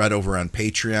have a thread over on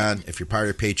Patreon. If you're part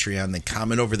of Patreon, then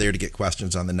comment over there to get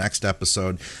questions on the next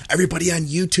episode. Everybody on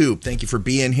YouTube, thank you for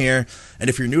being here. And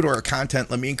if you're new to our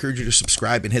content, let me encourage you to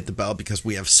subscribe and hit the bell, because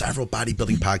we have several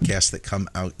bodybuilding podcasts that come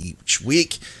out each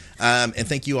week. And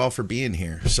thank you all for being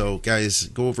here. So, guys,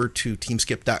 go over to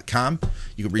teamskip.com.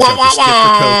 You can reach out to Skip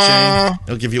for coaching.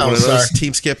 He'll give you one of those.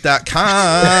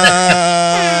 Teamskip.com.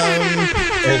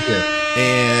 Thank you.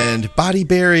 And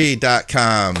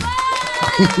bodyberry.com.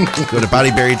 Go to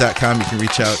bodyberry.com. You can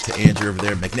reach out to Andrew over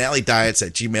there.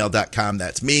 McNallyDiets@gmail.com.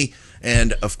 That's me.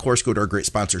 And, of course, go to our great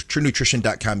sponsors,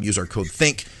 TrueNutrition.com. Use our code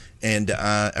THINK. And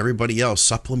everybody else,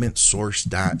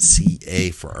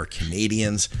 supplementsource.ca for our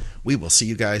Canadians. We will see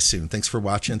you guys soon. Thanks for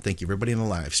watching. Thank you, everybody in the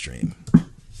live stream. I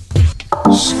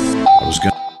was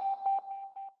going